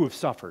who have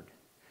suffered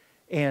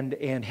and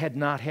had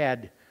not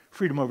had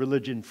freedom of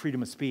religion,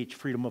 freedom of speech,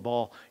 freedom of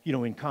all,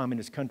 in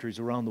communist countries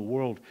around the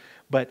world.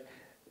 But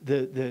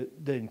the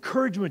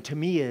encouragement to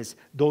me is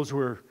those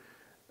were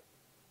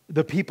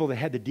the people that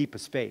had the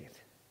deepest faith.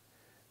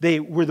 They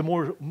were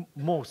the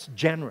most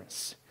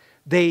generous.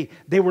 They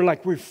were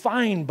like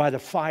refined by the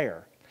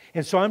fire.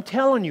 And so I'm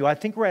telling you, I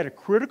think we're at a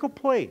critical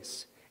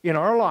place in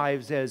our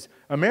lives as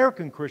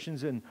American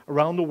Christians and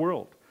around the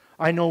world.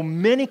 I know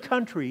many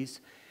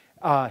countries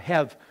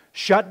have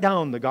shut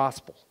down the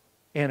gospel,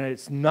 and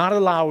it's not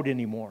allowed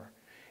anymore.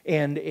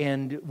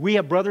 And we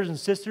have brothers and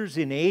sisters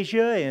in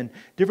Asia and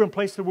different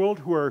places of the world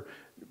who are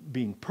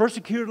being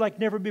persecuted like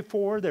never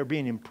before. They're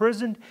being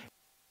imprisoned,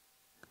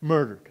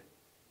 murdered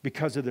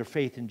because of their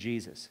faith in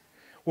Jesus.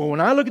 Well, when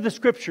I look at the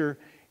Scripture,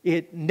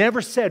 it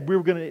never said we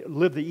were going to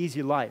live the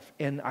easy life.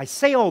 And I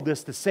say all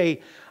this to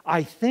say,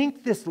 I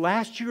think this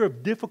last year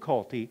of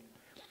difficulty,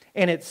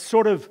 and it's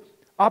sort of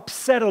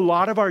upset a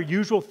lot of our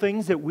usual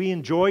things that we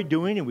enjoy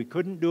doing and we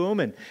couldn't do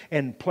them,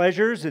 and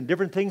pleasures and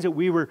different things that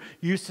we were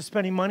used to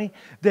spending money,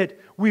 that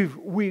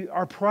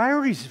our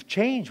priorities have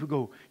changed. We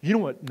go, you know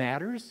what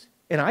matters?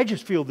 And I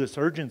just feel this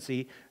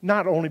urgency,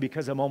 not only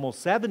because I'm almost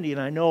 70, and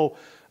I know,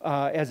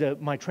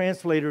 my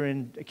translator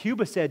in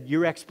Cuba said,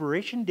 your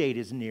expiration date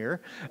is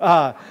near.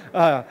 And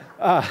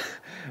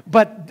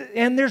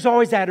there's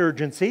always that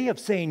urgency of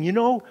saying, you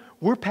know,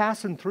 we're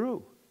passing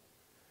through.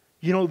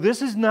 You know,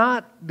 this is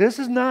not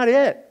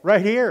it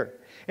right here.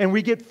 And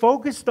we get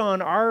focused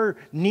on our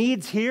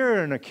needs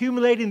here and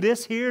accumulating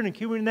this here and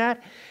accumulating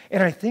that.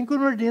 And I think when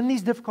we're in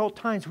these difficult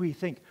times, we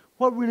think,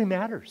 what really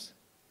matters,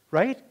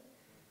 right?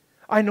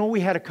 I know we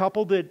had a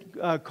couple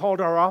that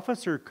called our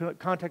office or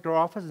contacted our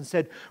office and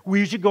said,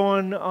 we should go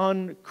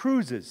on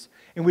cruises.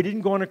 And we didn't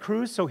go on a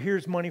cruise, so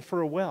here's money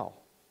for a well.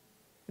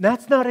 And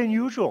that's not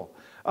unusual.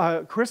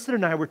 Kristen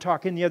and I were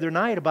talking the other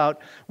night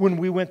about when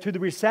we went through the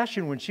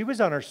recession when she was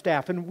on our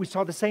staff, and we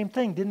saw the same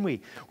thing, didn't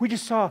we? We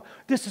just saw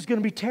this is going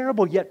to be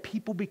terrible, yet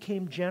people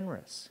became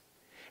generous.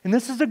 And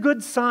this is a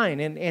good sign.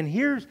 And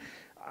here's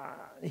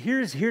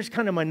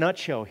kind of my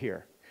nutshell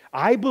here.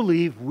 I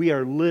believe we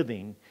are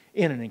living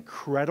in an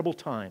incredible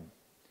time.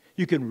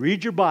 You can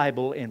read your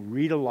Bible and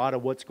read a lot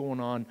of what's going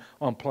on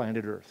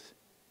planet Earth.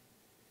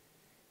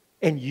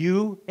 And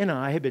you and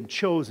I have been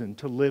chosen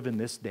to live in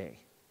this day.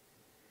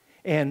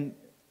 And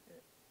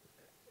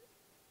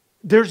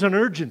there's an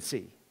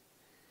urgency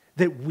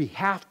that we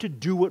have to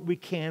do what we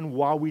can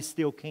while we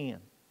still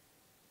can.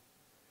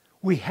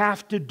 We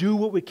have to do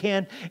what we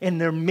can,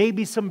 and there may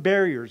be some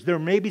barriers. There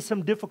may be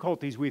some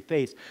difficulties we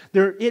face.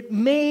 It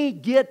may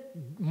get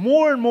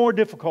more and more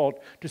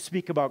difficult to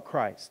speak about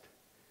Christ.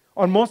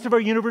 On most of our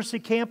university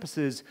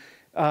campuses,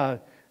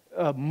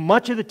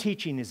 much of the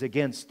teaching is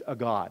against a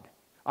God.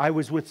 I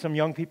was with some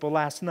young people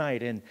last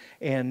night,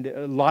 and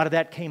a lot of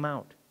that came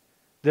out.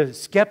 The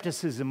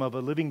skepticism of a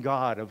living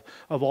God, of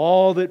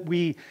all that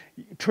we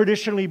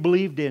traditionally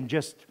believed in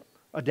just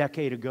a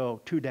decade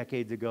ago, 2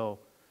 decades ago,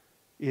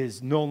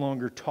 is no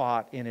longer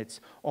taught, and it's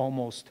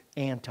almost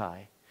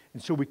anti.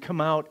 And so we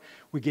come out,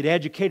 we get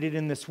educated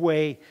in this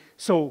way.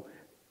 So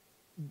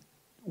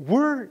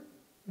we're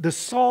the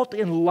salt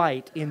and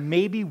light in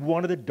maybe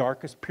one of the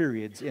darkest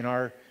periods in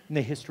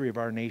the history of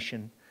our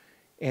nation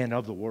and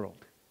of the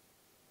world.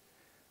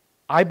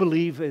 I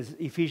believe, as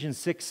Ephesians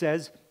 6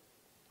 says,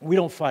 we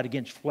don't fight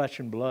against flesh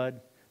and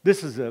blood.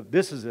 This is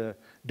a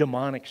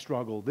demonic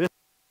struggle. This is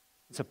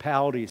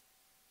principalities.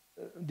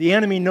 The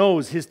enemy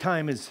knows his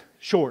time is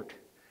short,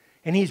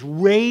 and he's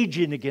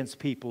raging against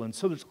people. And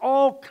so there's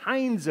all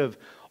kinds of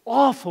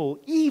awful,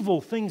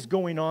 evil things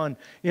going on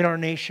in our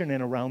nation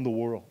and around the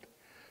world.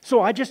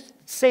 So I just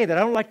say that.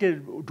 I don't like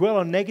to dwell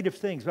on negative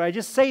things, but I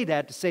just say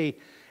that to say,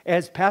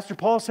 as Pastor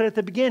Paul said at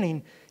the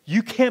beginning,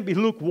 you can't be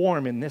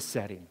lukewarm in this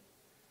setting.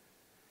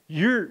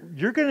 You're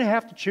going to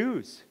have to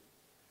choose.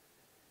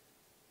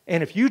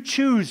 And if you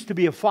choose to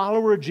be a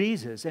follower of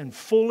Jesus and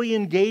fully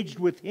engaged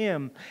with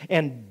Him,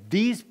 and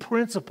these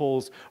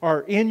principles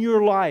are in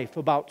your life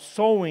about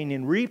sowing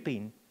and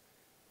reaping,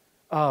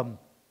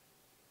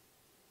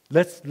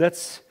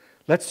 let's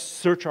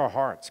search our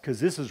hearts, because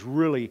this is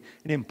really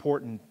an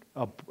important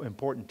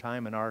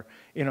time in our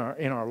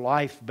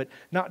life. But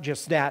not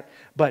just that,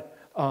 but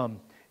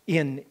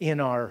in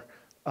the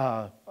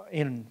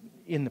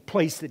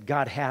place that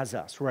God has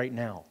us right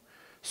now.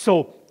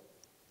 So.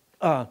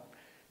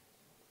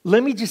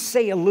 Let me just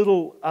say a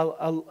little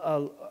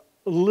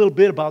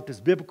bit about this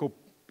biblical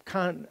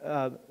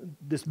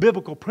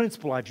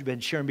principle I've been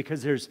sharing,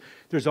 because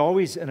there's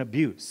always an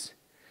abuse.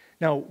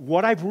 Now,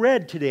 what I've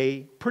read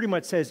today pretty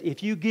much says,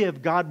 if you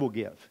give, God will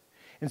give.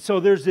 And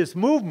so there's this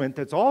movement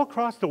that's all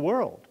across the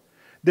world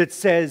that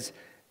says,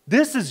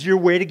 this is your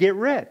way to get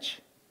rich.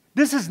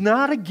 This is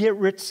not a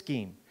get-rich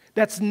scheme.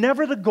 That's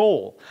never the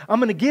goal. I'm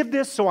going to give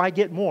this so I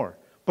get more.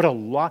 But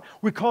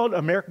we call it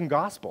American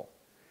gospel.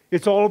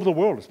 It's all over the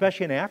world,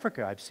 especially in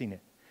Africa, I've seen it.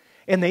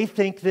 And they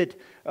think that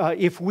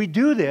if we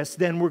do this,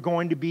 then we're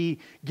going to be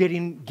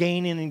gaining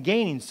and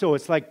gaining. So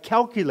it's like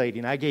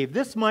calculating. I gave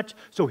this much,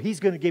 so He's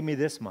going to give me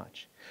this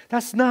much.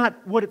 That's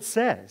not what it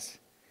says.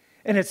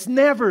 And it's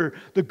never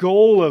the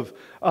goal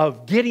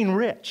of getting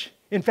rich.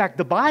 In fact,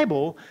 the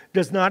Bible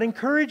does not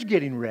encourage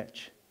getting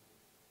rich.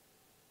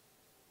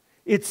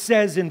 It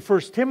says in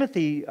 1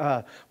 Timothy,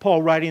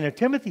 Paul writing to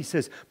Timothy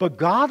says, but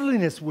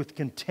godliness with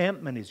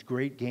contentment is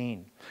great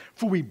gain.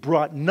 For we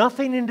brought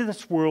nothing into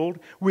this world,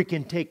 we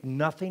can take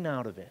nothing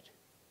out of it.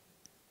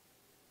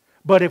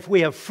 But if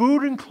we have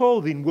food and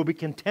clothing, we'll be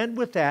content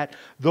with that.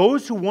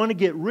 Those who want to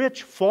get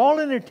rich fall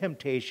into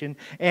temptation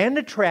and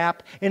a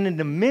trap and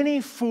into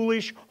many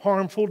foolish,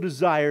 harmful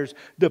desires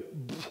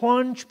that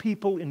plunge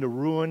people into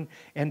ruin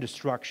and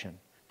destruction.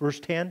 Verse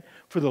 10,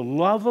 for the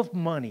love of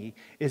money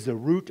is the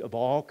root of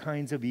all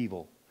kinds of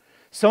evil.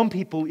 Some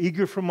people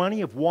eager for money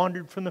have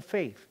wandered from the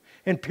faith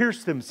and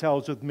pierced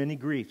themselves with many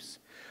griefs.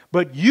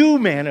 But you,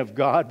 man of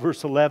God,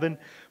 verse 11,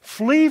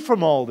 flee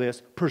from all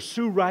this,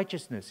 pursue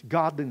righteousness,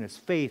 godliness,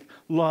 faith,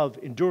 love,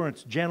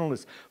 endurance,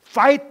 gentleness.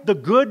 Fight the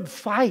good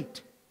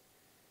fight.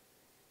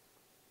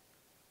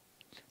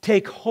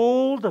 Take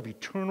hold of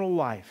eternal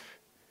life,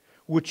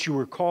 which you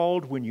were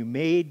called when you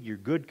made your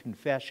good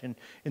confession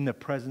in the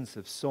presence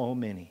of so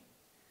many.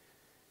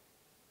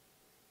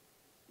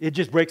 It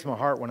just breaks my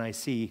heart when I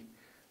see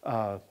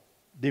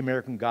the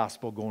American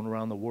gospel going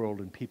around the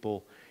world and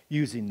people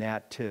using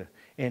that to,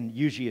 and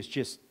usually it's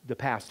just the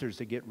pastors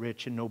that get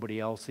rich and nobody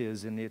else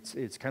is, and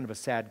it's kind of a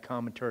sad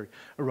commentary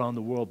around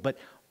the world. But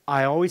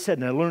I always said,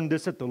 and I learned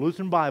this at the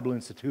Lutheran Bible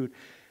Institute,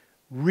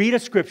 read a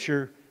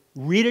scripture,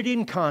 read it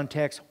in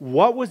context,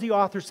 what was the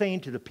author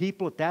saying to the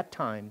people at that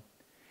time,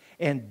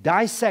 and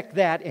dissect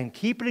that and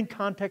keep it in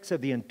context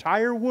of the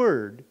entire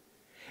word,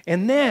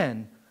 and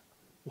then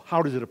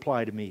how does it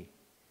apply to me?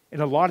 And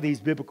a lot of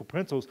these biblical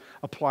principles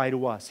apply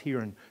to us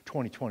here in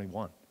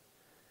 2021.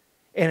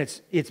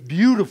 And it's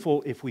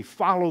beautiful if we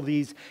follow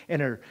these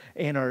and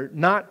are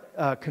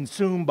not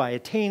consumed by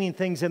attaining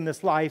things in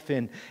this life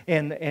and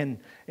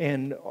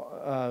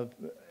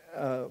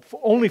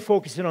only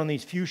focusing on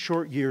these few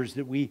short years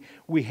that we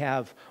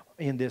have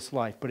in this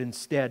life, but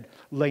instead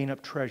laying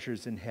up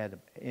treasures in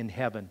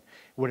heaven,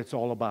 what it's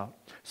all about.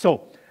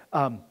 So,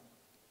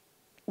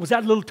 was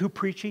that a little too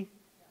preachy?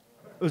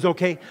 It was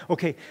okay?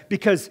 Okay,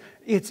 because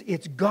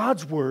it's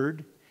God's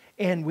Word,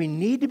 and we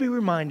need to be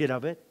reminded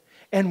of it,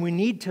 and we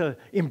need to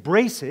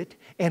embrace it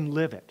and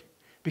live it.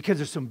 Because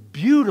there's some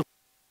beautiful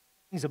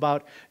things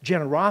about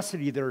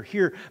generosity that are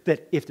here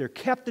that if they're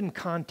kept in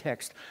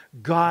context,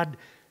 God's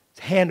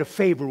hand of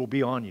favor will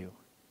be on you,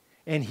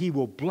 and He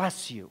will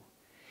bless you.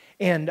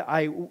 And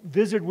I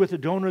visited with a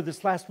donor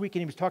this last week,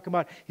 and he was talking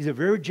about he's a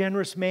very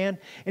generous man,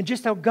 and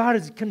just how God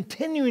is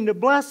continuing to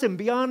bless him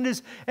beyond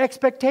his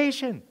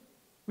expectation.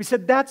 We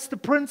said, that's the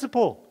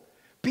principle.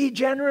 Be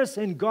generous.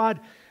 And God,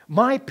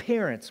 my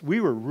parents,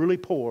 we were really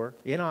poor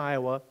in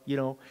Iowa. You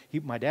know,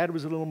 my dad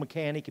was a little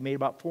mechanic. He made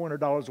about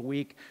 $400 a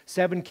week,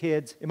 7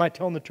 kids. Am I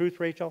telling the truth,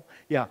 Rachel?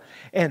 Yeah.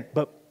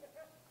 But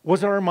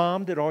was it our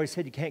mom that always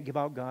said, you can't give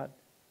out God?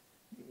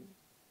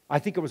 I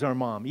think it was our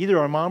mom. Either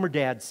our mom or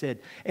dad said,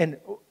 and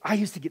I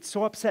used to get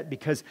so upset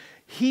because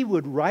he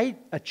would write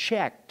a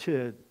check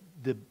to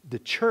the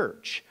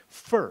church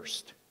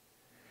first.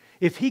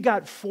 If he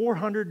got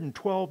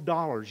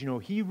 $412, you know,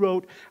 he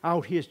wrote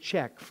out his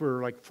check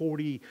for like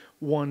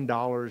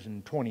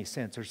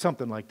 $41.20 or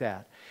something like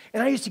that.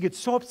 And I used to get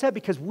so upset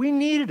because we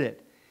needed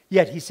it.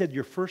 Yet he said,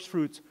 your first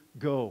fruits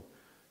go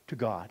to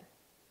God.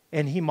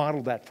 And he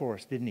modeled that for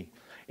us, didn't he?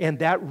 And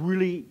that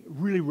really,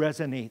 really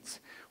resonates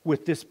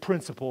with this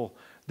principle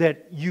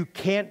that you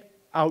can't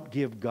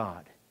outgive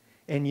God.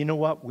 And you know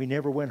what? We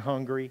never went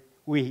hungry.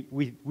 We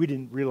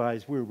didn't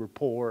realize we were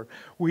poor.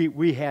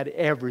 We had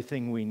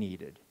everything we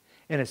needed.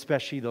 And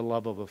especially the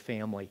love of a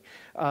family.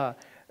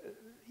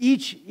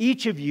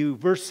 Each of you,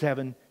 verse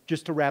 7,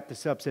 just to wrap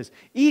this up, says,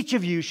 each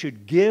of you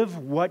should give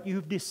what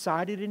you've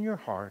decided in your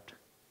heart,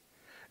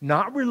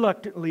 not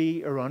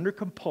reluctantly or under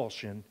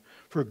compulsion,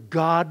 for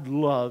God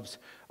loves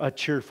a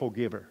cheerful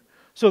giver.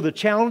 So the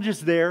challenge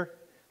is there.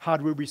 How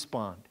do we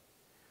respond?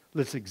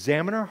 Let's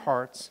examine our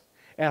hearts,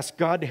 ask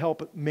God to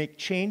help make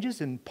changes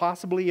and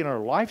possibly in our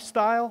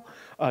lifestyle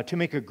to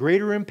make a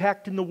greater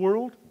impact in the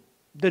world.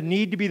 The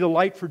need to be the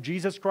light for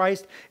Jesus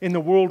Christ in the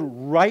world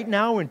right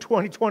now in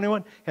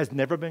 2021 has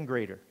never been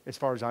greater as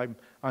far as I'm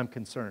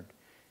concerned.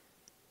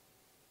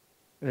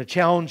 And the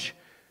challenge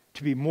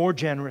to be more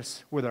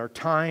generous with our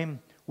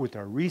time, with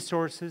our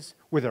resources,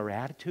 with our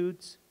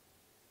attitudes.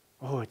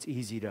 Oh, it's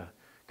easy to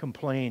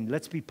complain.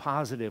 Let's be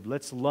positive.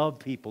 Let's love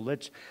people.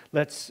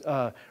 Let's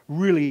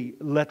really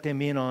let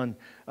them in on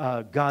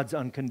God's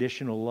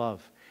unconditional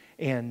love.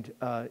 And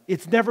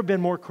it's never been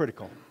more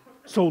critical.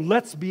 So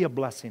let's be a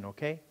blessing,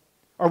 okay?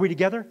 Are we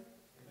together?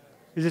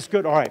 Is this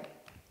good? All right.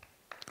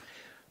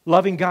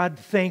 Loving God,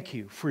 thank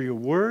you for your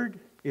word.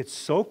 It's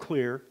so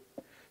clear.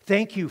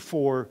 Thank you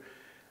for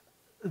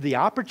the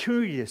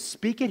opportunity to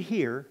speak it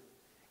here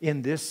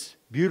in this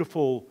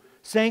beautiful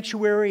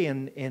sanctuary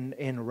and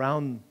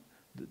around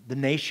the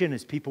nation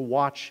as people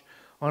watch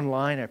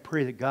online. I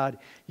pray that God,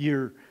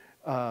 you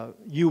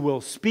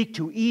will speak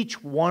to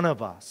each one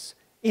of us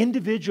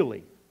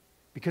individually.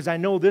 Because I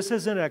know this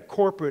isn't a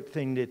corporate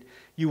thing that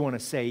you want to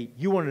say.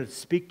 You want to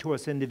speak to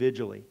us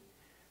individually.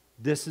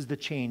 This is the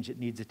change that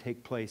needs to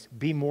take place.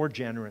 Be more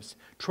generous.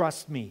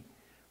 Trust me.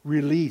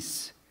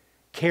 Release.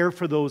 Care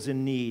for those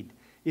in need.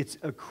 It's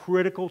a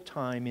critical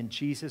time in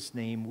Jesus'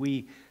 name.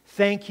 We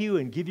thank you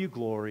and give you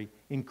glory.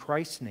 In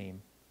Christ's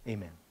name,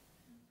 amen.